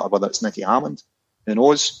overtake it, or whether it's Nicky Hammond. Who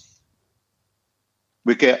knows?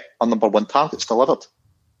 We get our number one targets delivered.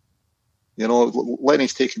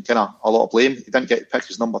 Lenny's taken kind of a lot of blame. He didn't get to pick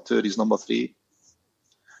his number 2 or his number 3.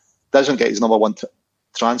 Doesn't get his number 1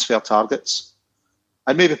 transfer targets.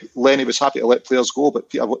 And maybe Lenny was happy to let players go, but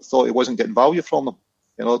Peter thought he wasn't getting value from them.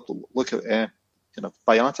 Look at kind of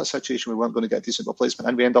buying into a situation we weren't going to get a decent replacement,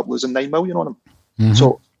 and we end up losing 9 million on him.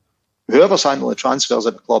 So whoever's handling the transfers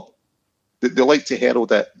at the club, they like to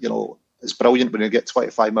herald it, it's brilliant when you get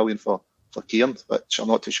 25 million for Kieran, which I'm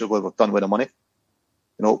not too sure what we've done with the money.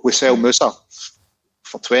 We sell Musa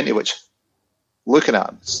for 20, which, looking at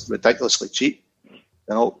him, is ridiculously cheap.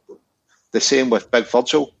 The same with Big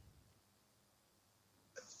Virgil.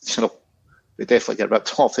 We definitely get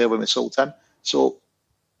ripped off there when we sold him. So,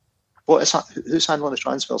 who's handling the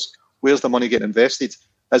transfers? Where's the money getting invested?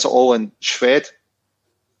 Is it all in Shved?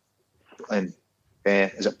 And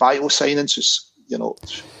is it bio signings?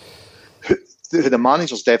 Who the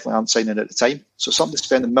managers definitely aren't signing at the time. So somebody's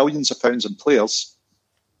spending millions of pounds on players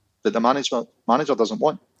that the manager doesn't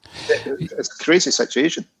want. It's a crazy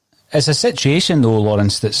situation. It's a situation, though,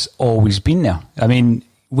 Lawrence, that's always been there. I mean,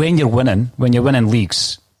 when you're winning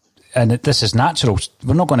leagues, and this is natural,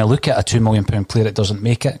 we're not going to look at a £2 million player that doesn't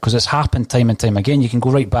make it, because it's happened time and time again. You can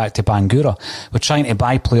go right back to Bangura. We're trying to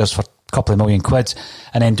buy players for a couple of £1 million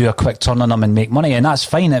and then do a quick turn on them and make money, and that's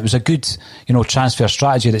fine. It was a good, transfer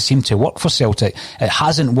strategy that seemed to work for Celtic. It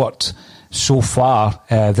hasn't worked so far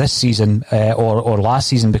this season or last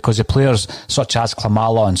season, because the players such as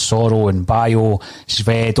Klimala and Soro and Bayo,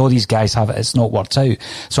 Shved, all these guys have it. It's not worked out.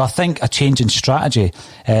 So I think a change in strategy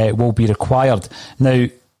will be required. Now,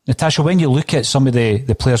 Natasha, when you look at some of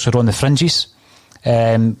the players who are on the fringes,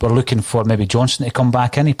 we're looking for maybe Johnson to come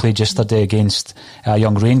back in. He played yesterday against a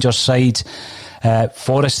young Rangers side.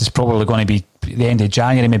 Forrest is probably going to be the end of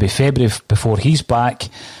January, maybe February before he's back.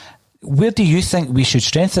 Where do you think we should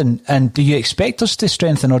strengthen? And do you expect us to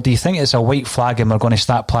strengthen, or do you think it's a white flag and we're going to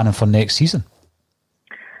start planning for next season?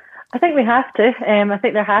 I think we have to. I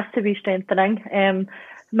think there has to be strengthening.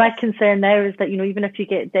 My concern now is that, even if you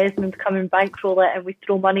get Desmond come and bankroll it and we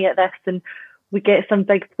throw money at this and we get some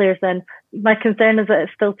big players in, my concern is that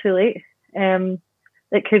it's still too late.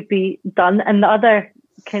 It could be done. And the other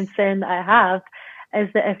concern that I have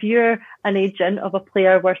is that if you're an agent of a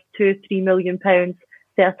player worth £2-3 million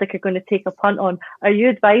Celtic are going to take a punt on, are you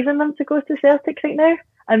advising them to go to Celtic right now?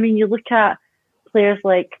 I mean, you look at players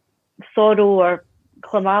like Soro or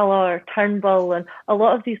Klimala or Turnbull and a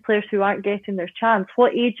lot of these players who aren't getting their chance.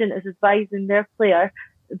 What agent is advising their player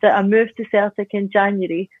that a move to Celtic in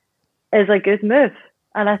January is a good move?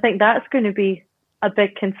 And I think that's going to be a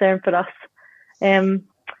big concern for us.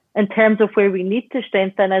 In terms of where we need to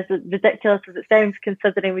strengthen, as ridiculous as it sounds,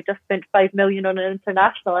 considering we just spent £5 million on an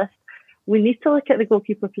internationalist, we need to look at the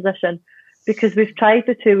goalkeeper position, because we've tried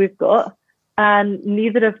the two we've got and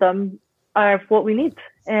neither of them are what we need.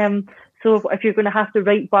 So if you're going to have to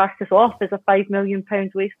write Barkas off as a £5 million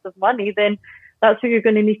waste of money, then that's what you're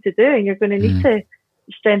going to need to do, and you're going to need to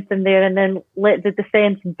strengthen there and then let the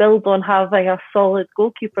defence build on having a solid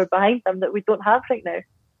goalkeeper behind them that we don't have right now.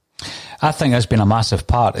 I think that's been a massive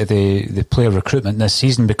part of the player recruitment this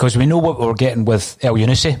season, because we know what we were getting with El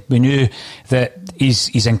Yunusi. We knew that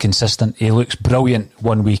he's inconsistent. He looks brilliant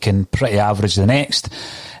one week and pretty average the next.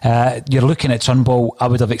 You're looking at Turnbull. I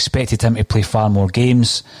would have expected him to play far more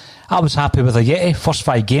games. I was happy with Ajeti. First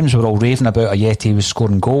 5 games we were all raving about Ajeti. He was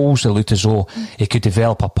scoring goals. It looked as though he could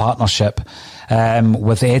develop a partnership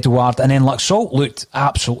with Edouard. And then Laxalt looked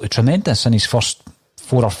absolutely tremendous in his first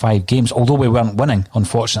 4 or 5 games, although we weren't winning,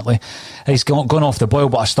 unfortunately. He's gone off the boil,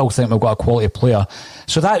 but I still think we've got a quality player.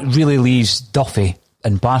 So that really leaves Duffy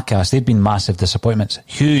and Barkas. They've been massive disappointments.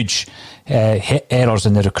 Huge errors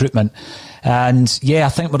in the recruitment. And yeah, I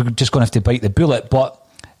think we're just going to have to bite the bullet. But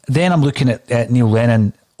then I'm looking at Neil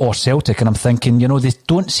Lennon or Celtic, and I'm thinking, they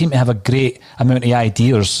don't seem to have a great amount of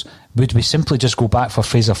ideas. Would we simply just go back for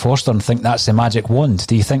Fraser Forster and think that's the magic wand?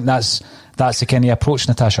 Do you think that's the kind of approach,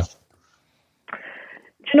 Natasha?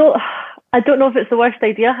 I don't know if it's the worst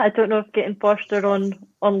idea. I don't know if getting Forster on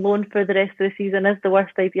loan for the rest of the season is the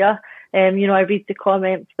worst idea. I read the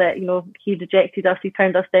comments that, he rejected us, he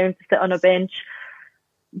turned us down to sit on a bench.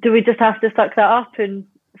 Do we just have to suck that up and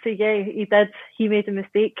say, yeah, he made a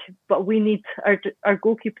mistake, but we need our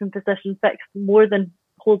goalkeeping position fixed more than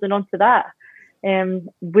holding on to that?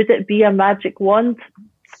 Would it be a magic wand?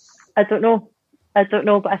 I don't know,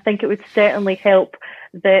 but I think it would certainly help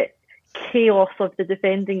the chaos of the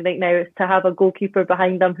defending right now is to have a goalkeeper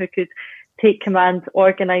behind them who could take command,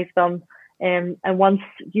 organise them, and once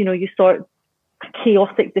you sort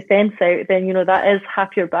chaotic defence out, then that is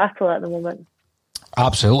half your battle at the moment.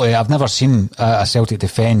 Absolutely. I've never seen a Celtic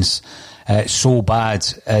defence so bad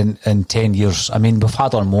in 10 years. I mean, we've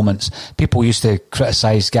had our moments. People used to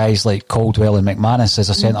criticise guys like Caldwell and McManus as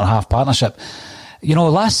a centre-half partnership.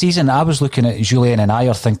 Last season I was looking at Julian and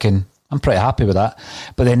Ayer thinking, I'm pretty happy with that.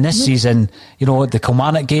 But then this season, you know, the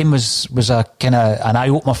Kilmarnock game was a kind of an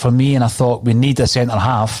eye-opener for me, and I thought we need a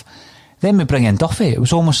centre-half. Then we bring in Duffy. It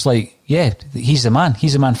was almost like, yeah, he's the man.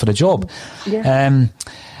 He's the man for the job. Yeah.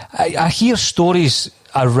 I hear stories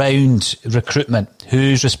around recruitment,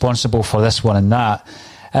 who's responsible for this one and that.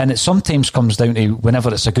 And it sometimes comes down to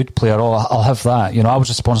whenever it's a good player, I'll have that. You know, I was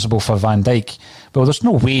responsible for Van Dijk. Well, there's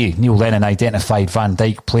no way Neil Lennon identified Van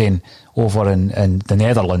Dijk playing over in the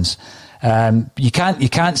Netherlands. You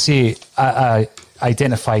can't say I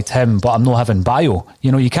identified him, but I'm not having bio.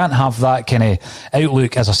 You know, you can't have that kind of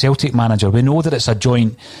outlook as a Celtic manager. We know that it's a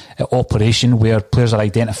joint operation where players are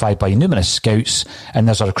identified by numerous scouts, and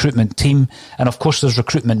there's a recruitment team, and of course there's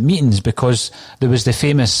recruitment meetings, because there was the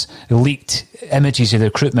famous leaked images of the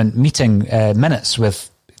recruitment meeting minutes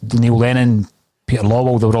with Neil Lennon, Peter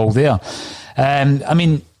Lawwell. They were all there. I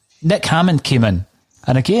mean, Nick Hammond came in,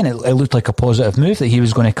 and again, it looked like a positive move that he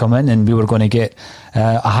was going to come in and we were going to get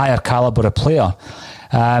a higher calibre of player.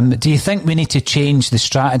 Do you think we need to change the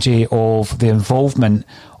strategy of the involvement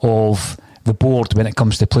of the board when it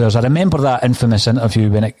comes to players? I remember that infamous interview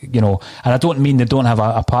when it, you know, and I don't mean they don't have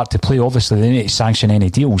a part to play, obviously, they need to sanction any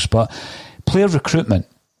deals, but player recruitment.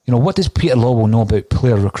 You know, what does Peter Lawwell know about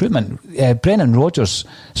player recruitment? Brendan Rodgers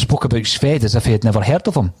spoke about Sved as if he had never heard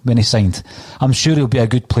of him when he signed. I'm sure he'll be a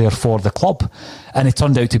good player for the club. And it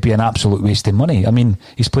turned out to be an absolute waste of money. I mean,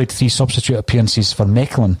 he's played 3 substitute appearances for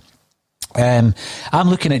Mechelen. I'm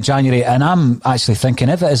looking at January, and I'm actually thinking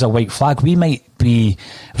if it is a white flag, we might be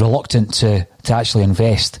reluctant to actually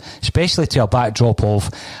invest, especially to a backdrop of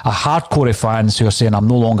a hardcore of fans who are saying, I'm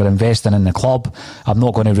no longer investing in the club, I'm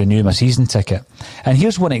not going to renew my season ticket. And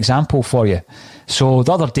here's one example for you. So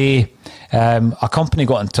the other day, a company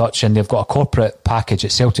got in touch, and they've got a corporate package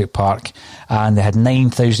at Celtic Park, and they had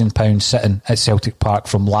 £9,000 sitting at Celtic Park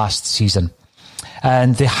from last season,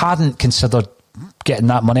 and they hadn't considered getting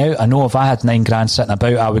that money out. I know if I had £9,000 sitting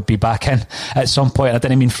about, I would be back in at some point. I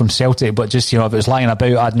didn't mean from Celtic, but just, you know, if it was lying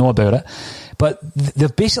about, I'd know about it. But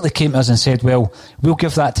they've basically came to us and said, well, we'll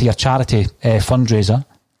give that to your charity fundraiser,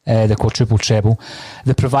 the quadruple treble.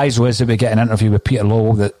 The proviso is that we get an interview with Peter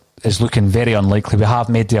Lawwell that is looking very unlikely. We have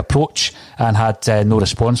made the approach and had no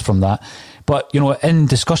response from that. But, you know, in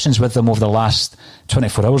discussions with them over the last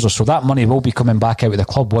 24 hours or so, that money will be coming back out of the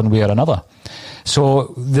club one way or another.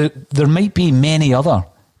 So there might be many other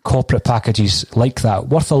corporate packages like that,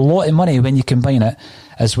 worth a lot of money when you combine it,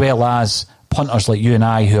 as well as punters like you and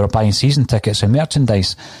I who are buying season tickets and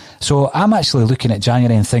merchandise. So I'm actually looking at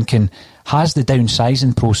January and thinking, has the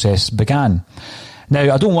downsizing process begun?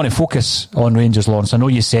 Now, I don't want to focus on Rangers, Lawrence. I know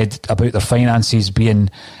you said about their finances being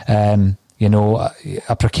you know,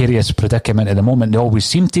 a precarious predicament at the moment. They always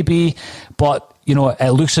seem to be, but, you know, it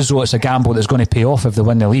looks as though it's a gamble that's going to pay off if they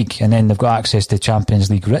win the league, and then they've got access to Champions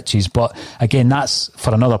League riches. But again, that's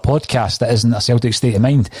for another podcast. That isn't a Celtic state of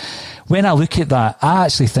mind. When I look at that, I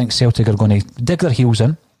actually think Celtic are going to dig their heels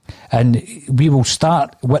in, and we will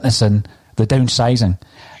start witnessing the downsizing.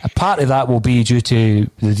 A part of that will be due to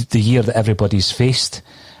the year that everybody's faced,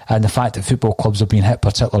 and the fact that football clubs have been hit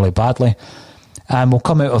particularly badly. And we'll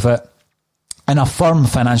come out of it in a firm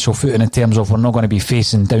financial footing in terms of we're not going to be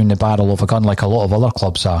facing down the barrel of a gun like a lot of other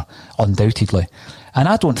clubs are, undoubtedly. And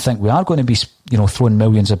I don't think we are going to be, you know, throwing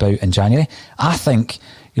millions about in January. I think,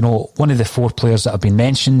 you know, one of the 4 players that have been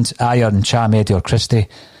mentioned, Ayer, Cham, Eddie or Christie,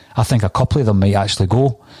 I think a couple of them might actually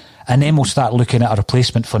go. And then we'll start looking at a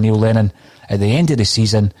replacement for Neil Lennon at the end of the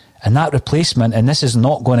season. And that replacement, and this is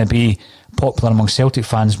not going to be popular among Celtic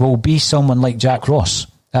fans, will be someone like Jack Ross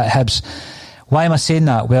at Hibs. Why am I saying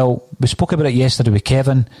that? Well, we spoke about it yesterday with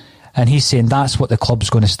Kevin, and he's saying that's what the club's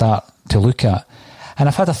going to start to look at. And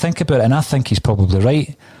I've had to think about it, and I think he's probably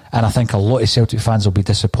right. And I think a lot of Celtic fans will be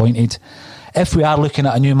disappointed. If we are looking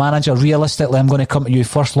at a new manager, realistically, I'm going to come to you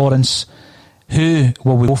first, Lawrence. Who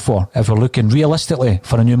will we go for if we're looking realistically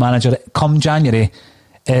for a new manager come January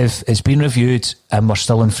if it's been reviewed and we're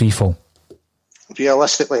still in freefall?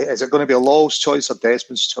 Realistically, is it going to be Lawwell's choice or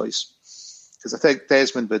Desmond's choice? Because I think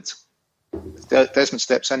if Desmond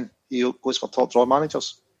steps in, he goes for top draw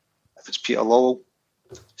managers. If it's Peter Lawwell,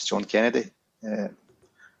 it's John Kennedy.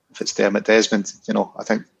 If it's Desmond, you know, I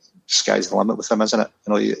think the sky's the limit with him, isn't it?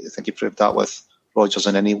 You know, I think he proved that with Rodgers,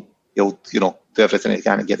 and then he'll you know, do everything he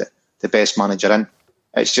can to get the best manager in.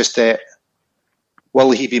 It's just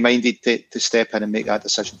will he be minded to step in and make that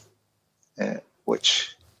decision?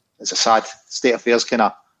 Which is a sad state of affairs, kind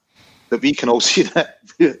of, that we can all see that,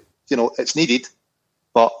 you know, it's needed,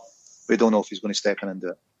 but we don't know if he's going to step in and do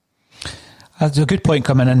it. That's a good point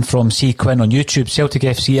coming in from C. Quinn on YouTube. Celtic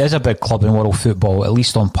FC is a big club in world football, at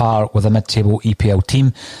least on par with a mid-table EPL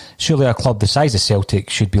team. Surely a club the size of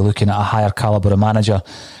Celtic should be looking at a higher calibre of manager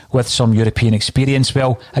with some European experience.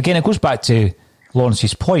 Well, again, it goes back to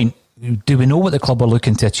Lawrence's point. Do we know what the club are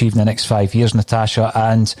looking to achieve in the next 5 years, Natasha?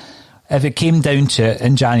 And if it came down to it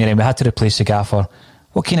in January and we had to replace the gaffer,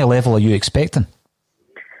 what kind of level are you expecting?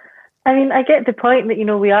 I mean, I get the point that,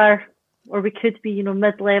 we are, or we could be,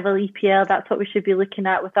 mid-level EPL. That's what we should be looking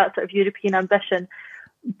at with that sort of European ambition.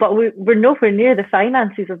 But we're nowhere near the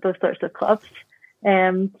finances of those sorts of clubs.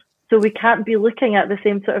 So we can't be looking at the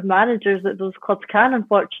same sort of managers that those clubs can,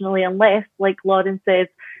 unfortunately, unless, like Lauren says,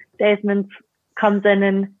 Desmond comes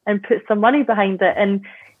in and puts some money behind it. And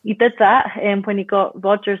he did that when he got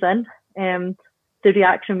Rodgers in. The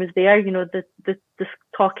reaction was there. The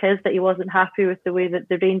talk is that he wasn't happy with the way that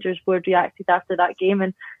the Rangers board reacted after that game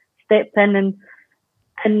and stepped in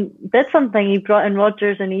and did something. He brought in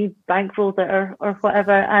Rodgers and he bankrolled it or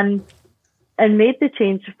whatever and made the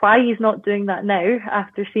change. Why he's not doing that now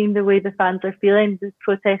after seeing the way the fans are feeling, the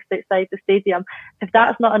protest outside the stadium, if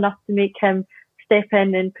that's not enough to make him step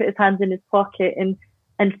in and put his hands in his pocket and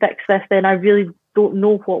fix this, then I really don't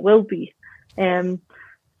know what will be.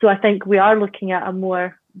 So I think we are looking at a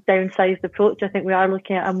more downsized approach. I think we are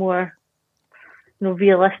looking at a more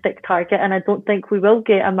realistic target, and I don't think we will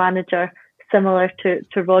get a manager similar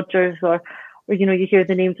to Rodgers or you hear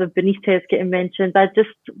the names of Benitez getting mentioned.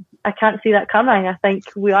 I can't see that coming. I think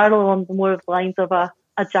we are along more of the lines of a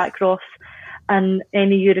Jack Ross, and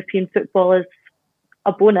any European football is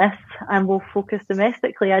a bonus and we'll focus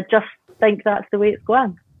domestically. I just think that's the way it's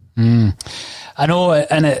going. I know,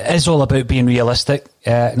 and it is all about being realistic,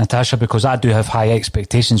 Natasha, because I do have high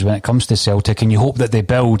expectations when it comes to Celtic, and you hope that they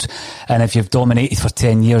build, and if you've dominated for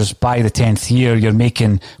 10 years, by the 10th year you're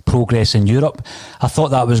making progress in Europe. I thought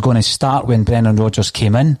that was going to start when Brendan Rodgers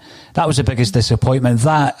came in. That was the biggest disappointment,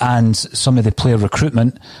 that and some of the player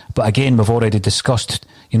recruitment. But again, we've already discussed,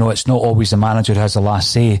 it's not always the manager who has the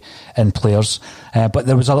last say in players. But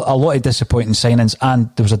there was a lot of disappointing signings, and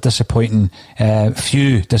there was a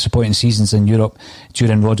few disappointing seasons in Europe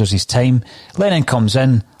during Rodgers' time. Lennon comes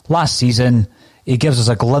in last season. He gives us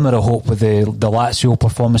a glimmer of hope with the Lazio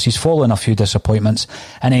performances, following a few disappointments.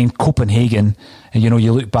 And then Copenhagen,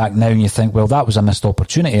 you look back now and you think, well, that was a missed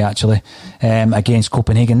opportunity actually against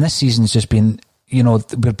Copenhagen. This season's just been,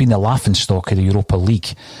 we've been the laughing stock of the Europa League.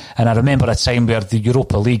 And I remember a time where the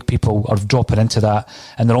Europa League, people are dropping into that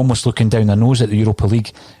and they're almost looking down their nose at the Europa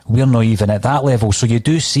League. We're not even at that level. So you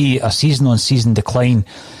do see a season-on-season decline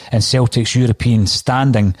in Celtic's European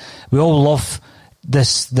standing. We all love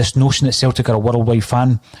this notion that Celtic are a worldwide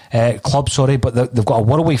club, but they've got a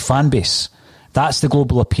worldwide fan base. That's the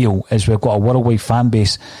global appeal, is we've got a worldwide fan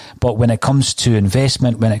base. But when it comes to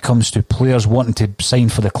investment, when it comes to players wanting to sign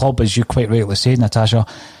for the club, as you quite rightly said, Natasha,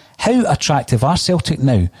 how attractive are Celtic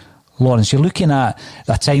now? Lawrence, you're looking at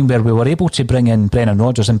a time where we were able to bring in Brendan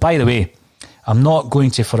Rodgers. And by the way, I'm not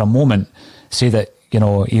going to for a moment say that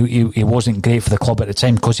he wasn't great for the club at the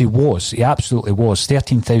time, because he was. He absolutely was.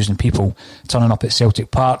 13,000 people turning up at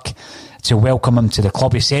Celtic Park to welcome him to the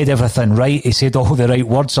club. He said everything right. He said all the right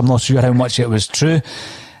words. I'm not sure how much it was true.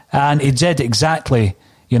 And he did exactly,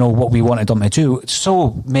 what we wanted him to do.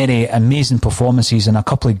 So many amazing performances and a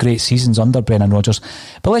couple of great seasons under Brendan Rodgers.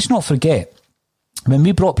 But let's not forget, when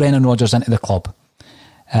we brought Brendan Rodgers into the club,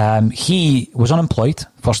 he was unemployed,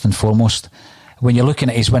 first and foremost. When you're looking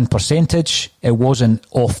at his win percentage, it wasn't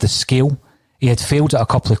off the scale. He had failed at a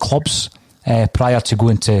couple of clubs prior to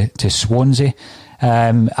going to Swansea.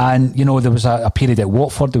 And, there was a period at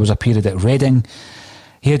Watford, there was a period at Reading.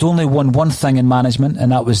 He had only won one thing in management,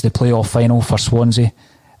 and that was the playoff final for Swansea.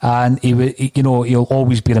 And he'll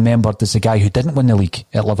always be remembered as the guy who didn't win the league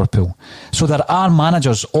at Liverpool. So there are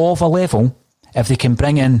managers of a level, if they can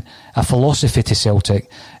bring in a philosophy to Celtic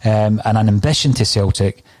and an ambition to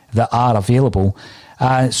Celtic, that are available.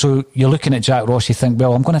 So you're looking at Jack Ross, you think,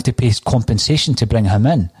 well, I'm going to have to pay compensation to bring him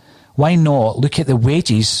in. Why not look at the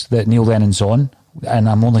wages that Neil Lennon's on, and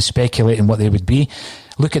I'm only speculating what they would be.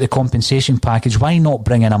 Look at the compensation package. Why not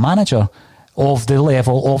bring in a manager of the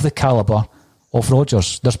level, of the calibre of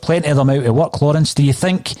Rodgers? There's plenty of them out of work, Lawrence. Do you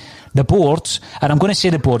think the board, and I'm going to say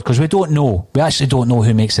the board because we actually don't know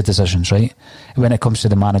who makes the decisions, right, when it comes to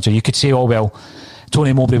the manager. You could say, oh, well,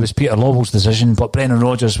 Tony Mowbray was Peter Lawwell's decision, but Brendan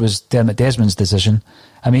Rodgers was Dermot Desmond's decision.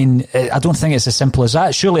 I mean, I don't think it's as simple as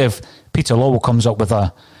that. Surely if Peter Lawwell comes up with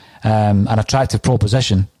an attractive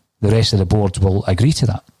proposition, the rest of the board will agree to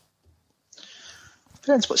that.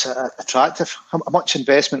 Depends what's attractive. How much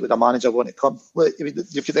investment would a manager want to come? Look,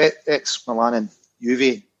 you've got ex-Milan and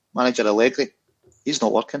Juve manager Allegri. He's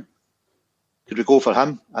not working. Could we go for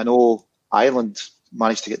him? I know Ireland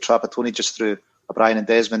managed to get Trapattoni just through O'Brien and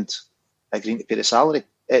Desmond agreeing to pay the salary.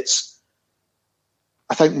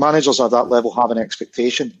 I think managers at that level have an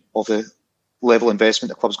expectation of the level of investment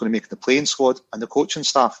the club's going to make in the playing squad and the coaching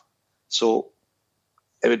staff. So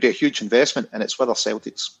it would be a huge investment, and it's whether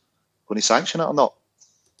Celtic's going to sanction it or not.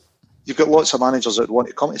 You've got lots of managers that want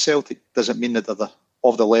to come to Celtic. Doesn't mean that they're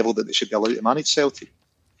of the level that they should be allowed to manage Celtic.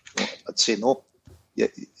 I'd say no.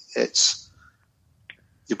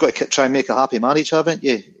 You've got to try and make a happy marriage, haven't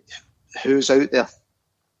you? Who's out there?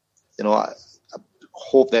 I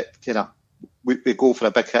hope that we go for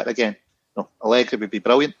a big hit again. Allegri would be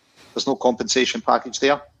brilliant. There's no compensation package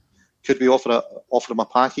there. Could we offer him a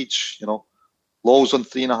package? Law's on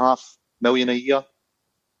 $3.5 million a year.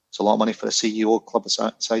 It's a lot of money for a CEO club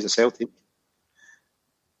the size of Celtic.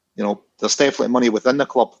 There's definitely money within the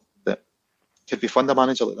club that could be fund a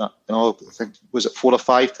manager like that. I think, was it 4 or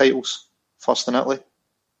 5 titles first in Italy?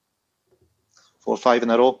 4 or 5 in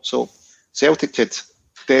a row. So Celtic could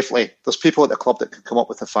definitely, there's people at the club that could come up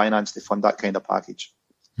with the finance to fund that kind of package.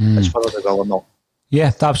 It's whether they will or not.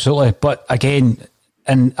 Yeah, absolutely. But again,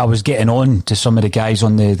 and I was getting on to some of the guys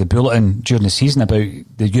on the Bulletin during the season about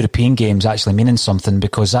the European games actually meaning something,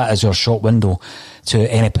 because that is your short window to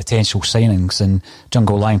any potential signings. And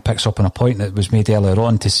Jungle Line picks up on a point that was made earlier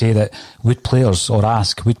on to say that would players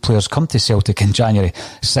come to Celtic in January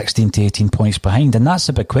 16 to 18 points behind? And that's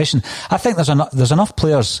a big question. I think there's enough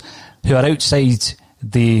players who are outside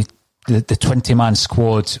the 20-man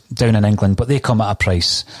squad down in England, but they come at a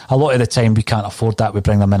price. A lot of the time we can't afford that, we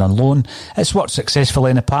bring them in on loan. It's worked successfully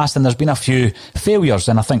in the past, and there's been a few failures,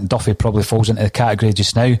 and I think Duffy probably falls into the category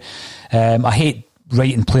just now. I hate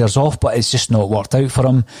writing players off, but it's just not worked out for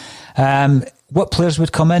them. What players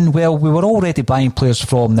would come in? Well, we were already buying players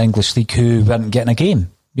from the English League who weren't getting a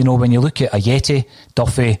game. When you look at Ayeti,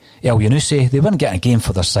 Duffy, El Yunusi, they weren't getting a game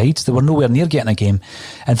for their sides. They were nowhere near getting a game.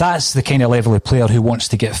 And that's the kind of level of player who wants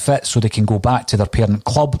to get fit so they can go back to their parent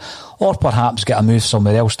club, or perhaps get a move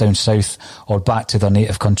somewhere else down south or back to their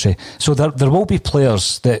native country. So there will be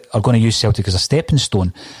players that are going to use Celtic as a stepping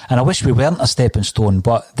stone. And I wish we weren't a stepping stone,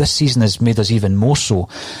 but this season has made us even more so.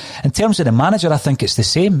 In terms of the manager, I think it's the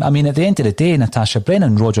same. At the end of the day, Natasha,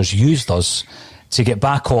 Brendan Rodgers used us to get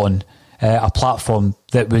back on a platform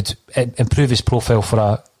that would improve his profile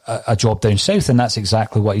for a job down south, and that's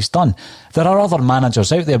exactly what he's done. There are other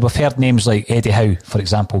managers out there. We've heard names like Eddie Howe, for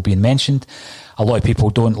example, being mentioned. A lot of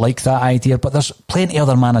people don't like that idea, but there's plenty of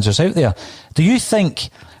other managers out there. Do you think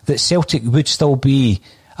that Celtic would still be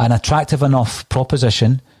an attractive enough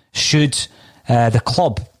proposition should the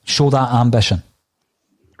club show that ambition?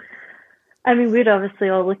 We're obviously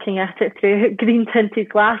all looking at it through green-tinted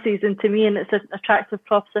glasses, and to me, and it's an attractive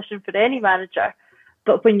proposition for any manager.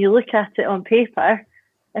 But when you look at it on paper,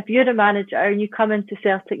 if you're a manager and you come into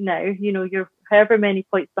Celtic now, you're however many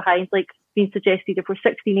points behind, like being suggested, if we're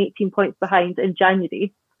 16, 18 points behind in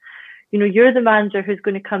January, you're the manager who's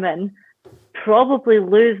going to come in, probably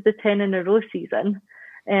lose the 10 in a row season,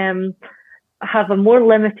 have a more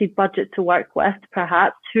limited budget to work with,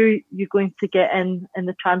 perhaps, who you're going to get in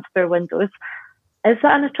the transfer windows. Is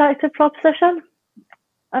that an attractive proposition?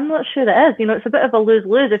 I'm not sure it is. It's a bit of a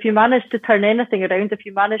lose-lose. If you manage to turn anything around, if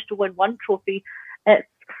you manage to win one trophy, it's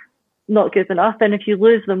not good enough. And if you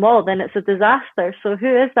lose them all, then it's a disaster. So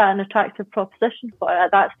who is that an attractive proposition for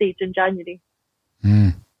at that stage in January?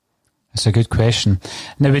 It's a good question.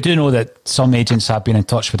 Now, we do know that some agents have been in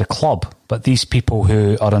touch with the club, but these people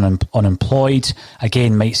who are unemployed,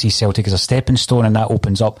 again, might see Celtic as a stepping stone, and that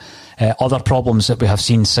opens up other problems that we have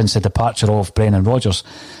seen since the departure of Brendan Rodgers.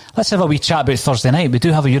 Let's have a wee chat about Thursday night. We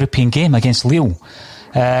do have a European game against Lille.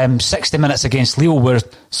 60 minutes against Lille were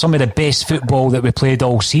some of the best football that we played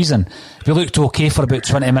all season. We looked okay for about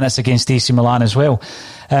 20 minutes against AC Milan as well.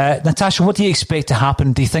 Natasha, what do you expect to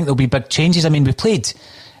happen? Do you think there'll be big changes? We played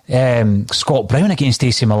Scott Brown against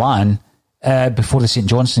AC Milan before the St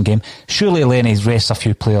Johnstone game. Surely Lenny rests a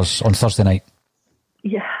few players on Thursday night.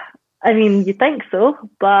 Yeah, you think so,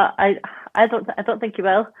 but I don't think he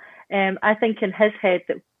will. I think in his head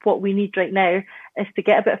that what we need right now is to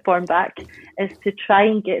get a bit of form back, is to try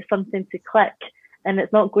and get something to click, and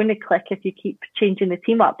it's not going to click if you keep changing the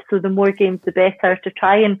team up. So the more games, the better, to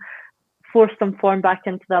try and force some form back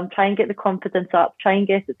into them, try and get the confidence up, try and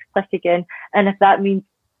get it to click again. And if that means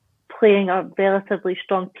playing a relatively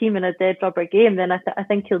strong team in a dead rubber game, then I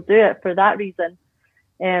think he'll do it for that reason.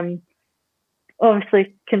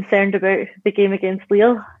 Obviously concerned about the game against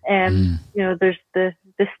Lille. There's the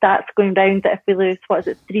stats going round that if we lose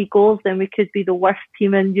 3 goals, then we could be the worst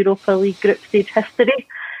team in Europa League group stage history.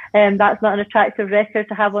 That's not an attractive record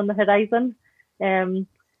to have on the horizon.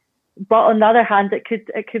 But on the other hand,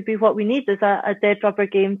 it could be what we need is a dead rubber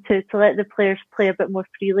game to let the players play a bit more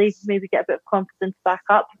freely, maybe get a bit of confidence back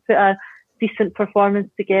up, put a decent performance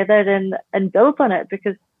together and build on it,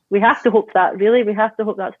 because we have to hope that, really. We have to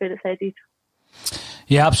hope that's where it's headed.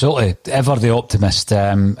 Yeah, absolutely. Ever the optimist.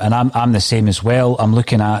 And I'm the same as well. I'm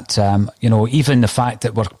looking at, even the fact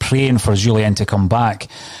that we're praying for Jullien to come back.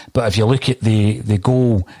 But if you look at the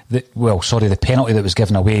penalty that was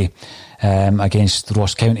given away against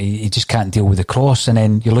Ross County, he just can't deal with the cross. And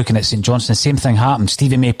then you're looking at St Johnstone, the same thing happened.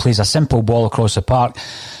 Stevie May plays a simple ball across the park,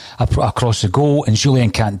 across the goal, and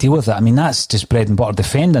Jullien can't deal with it. I mean, that's just bread and butter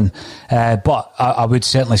defending. But I would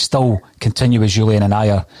certainly still continue with Jullien and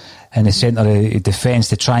Ajer in the centre of defence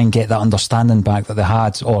to try and get that understanding back that they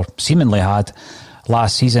had, or seemingly had,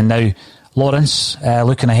 last season. Now, Lawrence,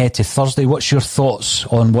 looking ahead to Thursday, what's your thoughts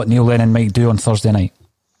on what Neil Lennon might do on Thursday night?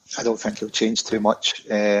 I don't think he'll change too much.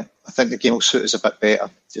 I think the game will suit us a bit better,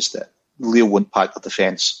 just that Leo won't pack the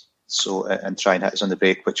defence and try and hit us on the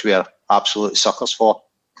break, which we are absolutely suckers for.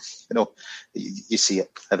 You see it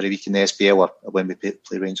every week in the SPL or when we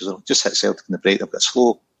play Rangers. They'll just hit Celtic in the break, they'll get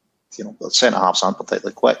slow. The centre-halves aren't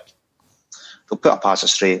particularly quick. They'll put a pass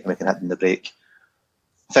astray and we can hit them in the break.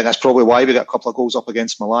 I think that's probably why we got a couple of goals up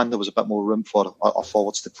against Milan. There was a bit more room for our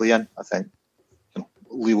forwards to play in. I think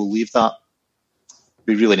Lee will leave that.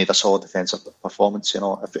 We really need a solid defensive performance.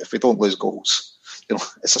 If we don't lose goals,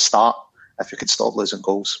 it's a start. If we could stop losing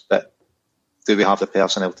goals, but do we have the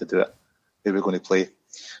personnel to do it? Who are we going to play?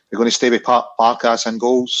 We're going to stay with Parkas in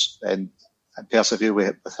goals and persevere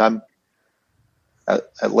with him.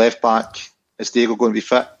 At left back, is Diego going to be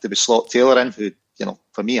fit? Do we slot Taylor in, who,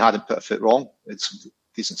 for me, hadn't put a foot wrong? It's some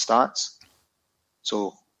decent stats.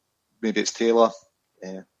 So maybe it's Taylor,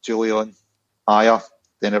 Jullien, Ajer,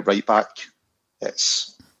 then at right back.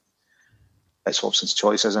 It's Hobson's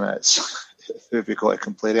choice, isn't it? It's who have we got to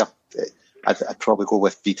can play there? I'd probably go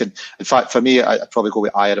with Beaton. In fact, for me, I'd probably go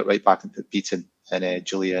with Ajer at right back and put Beaton and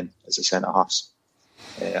Jullien as the centre halves.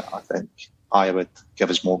 I think Ajer would give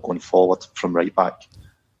us more going forward from right back.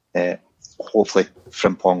 Hopefully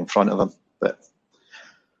Frimpong in front of him. But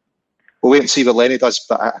we'll wait and see what Lenny does,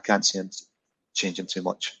 but I can't see him changing too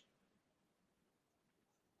much.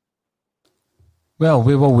 Well,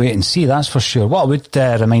 we will wait and see, that's for sure. What I would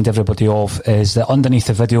remind everybody of is that underneath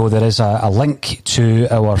the video there is a link to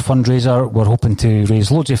our fundraiser. We're hoping to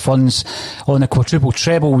raise loads of funds on the quadruple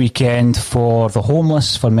treble weekend for the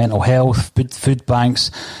homeless, for mental health, food banks,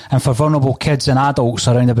 and for vulnerable kids and adults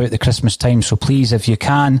around about the Christmas time. So please, if you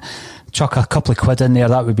can, chuck a couple of quid in there,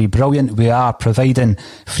 that would be brilliant. We are providing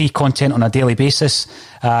free content on a daily basis,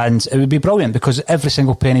 and it would be brilliant because every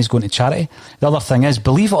single penny is going to charity. The other thing is,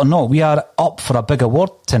 believe it or not, we are up for a big award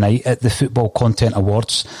tonight at the Football Content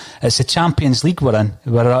Awards. It's the Champions League we're in.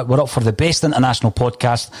 We're up for the best international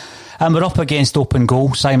podcast, and we're up against Open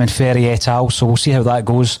Goal, Simon Ferry et al. So we'll see how that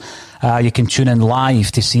goes. You can tune in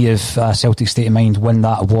live to see if Celtic State of Mind win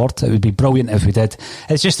that award. It would be brilliant if we did.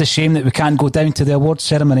 It's just a shame that we can't go down to the awards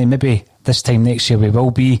ceremony. Maybe this time next year we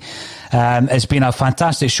will be. It's been a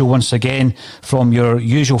fantastic show once again from your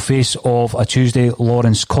usual face of a Tuesday,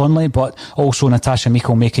 Lawrence Conley, but also Natasha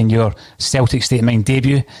Meikle making your Celtic State of Mind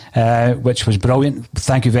debut, which was brilliant.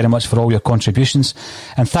 Thank you very much for all your contributions,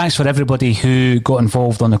 and thanks for everybody who got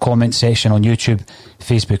involved on the comment section on YouTube,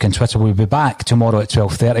 Facebook and Twitter. We'll be back tomorrow at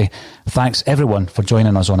 12:30. Thanks everyone for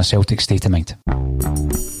joining us on A Celtic State of Mind.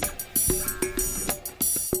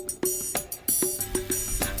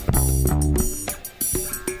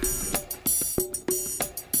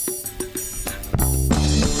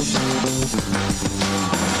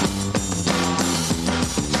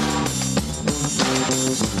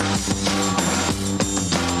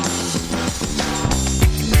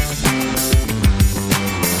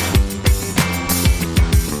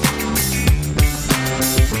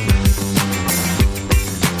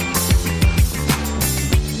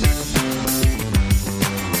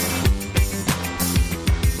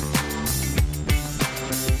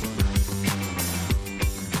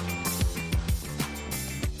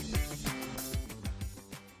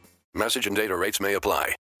 Message and data rates may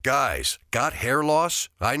apply. Guys, got hair loss?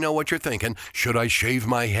 I know what you're thinking. Should I shave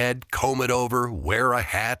my head, comb it over, wear a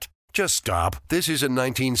hat? Just stop. This isn't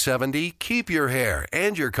 1970. Keep your hair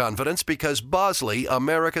and your confidence because Bosley,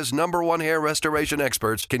 America's #1 hair restoration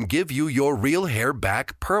experts, can give you your real hair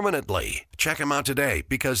back permanently. Check them out today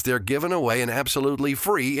because they're giving away an absolutely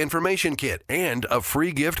free information kit and a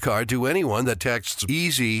free gift card to anyone that texts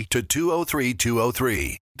EASY to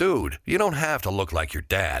 203203. Dude, you don't have to look like your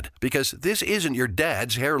dad, because this isn't your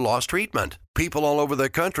dad's hair loss treatment. People all over the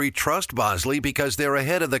country trust Bosley because they're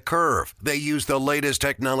ahead of the curve. They use the latest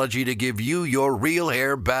technology to give you your real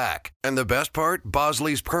hair back. And the best part?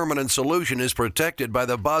 Bosley's permanent solution is protected by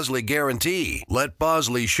the Bosley Guarantee. Let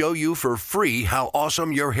Bosley show you for free how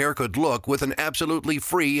awesome your hair could look with an absolutely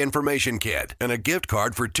free information kit and a gift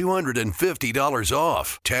card for $250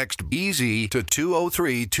 off. Text BZ to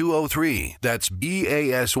 203-203. That's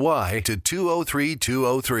BASY to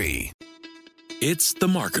 203-203. It's the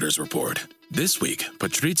Marketer's Report. This week,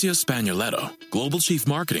 Patrizia Spagnoletto, Global Chief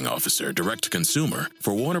Marketing Officer, Direct to Consumer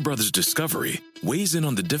for Warner Brothers Discovery, weighs in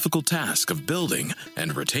on the difficult task of building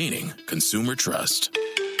and retaining consumer trust.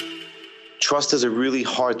 Trust is a really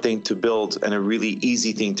hard thing to build and a really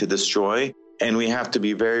easy thing to destroy, and we have to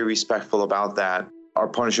be very respectful about that. Our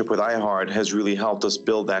partnership with iHeart has really helped us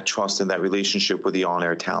build that trust and that relationship with the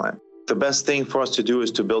on-air talent. The best thing for us to do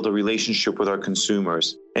is to build a relationship with our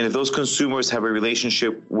consumers. And if those consumers have a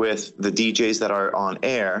relationship with the DJs that are on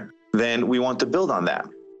air, then we want to build on that.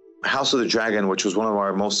 House of the Dragon, which was one of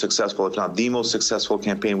our most successful, if not the most successful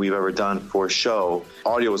campaign we've ever done for a show,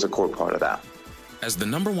 audio was a core part of that. As the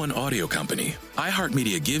 #1 audio company,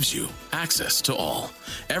 iHeartMedia gives you access to all.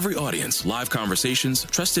 Every audience, live conversations,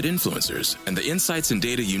 trusted influencers, and the insights and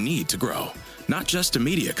data you need to grow. Not just a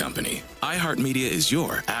media company, iHeartMedia is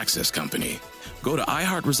your access company. Go to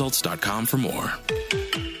iHeartResults.com for more.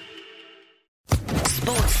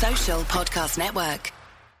 Sports Social Podcast Network.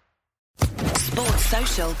 Sports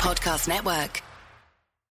Social Podcast Network.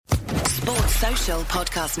 Sports Social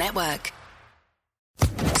Podcast Network.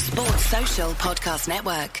 Sports Social Podcast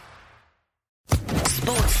Network.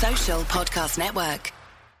 Sports Social Podcast Network.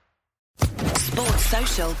 Sports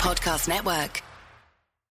Social Podcast Network.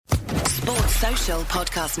 Sports Social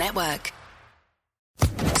Podcast Network.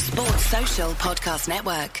 Sports Social Podcast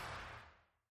Network.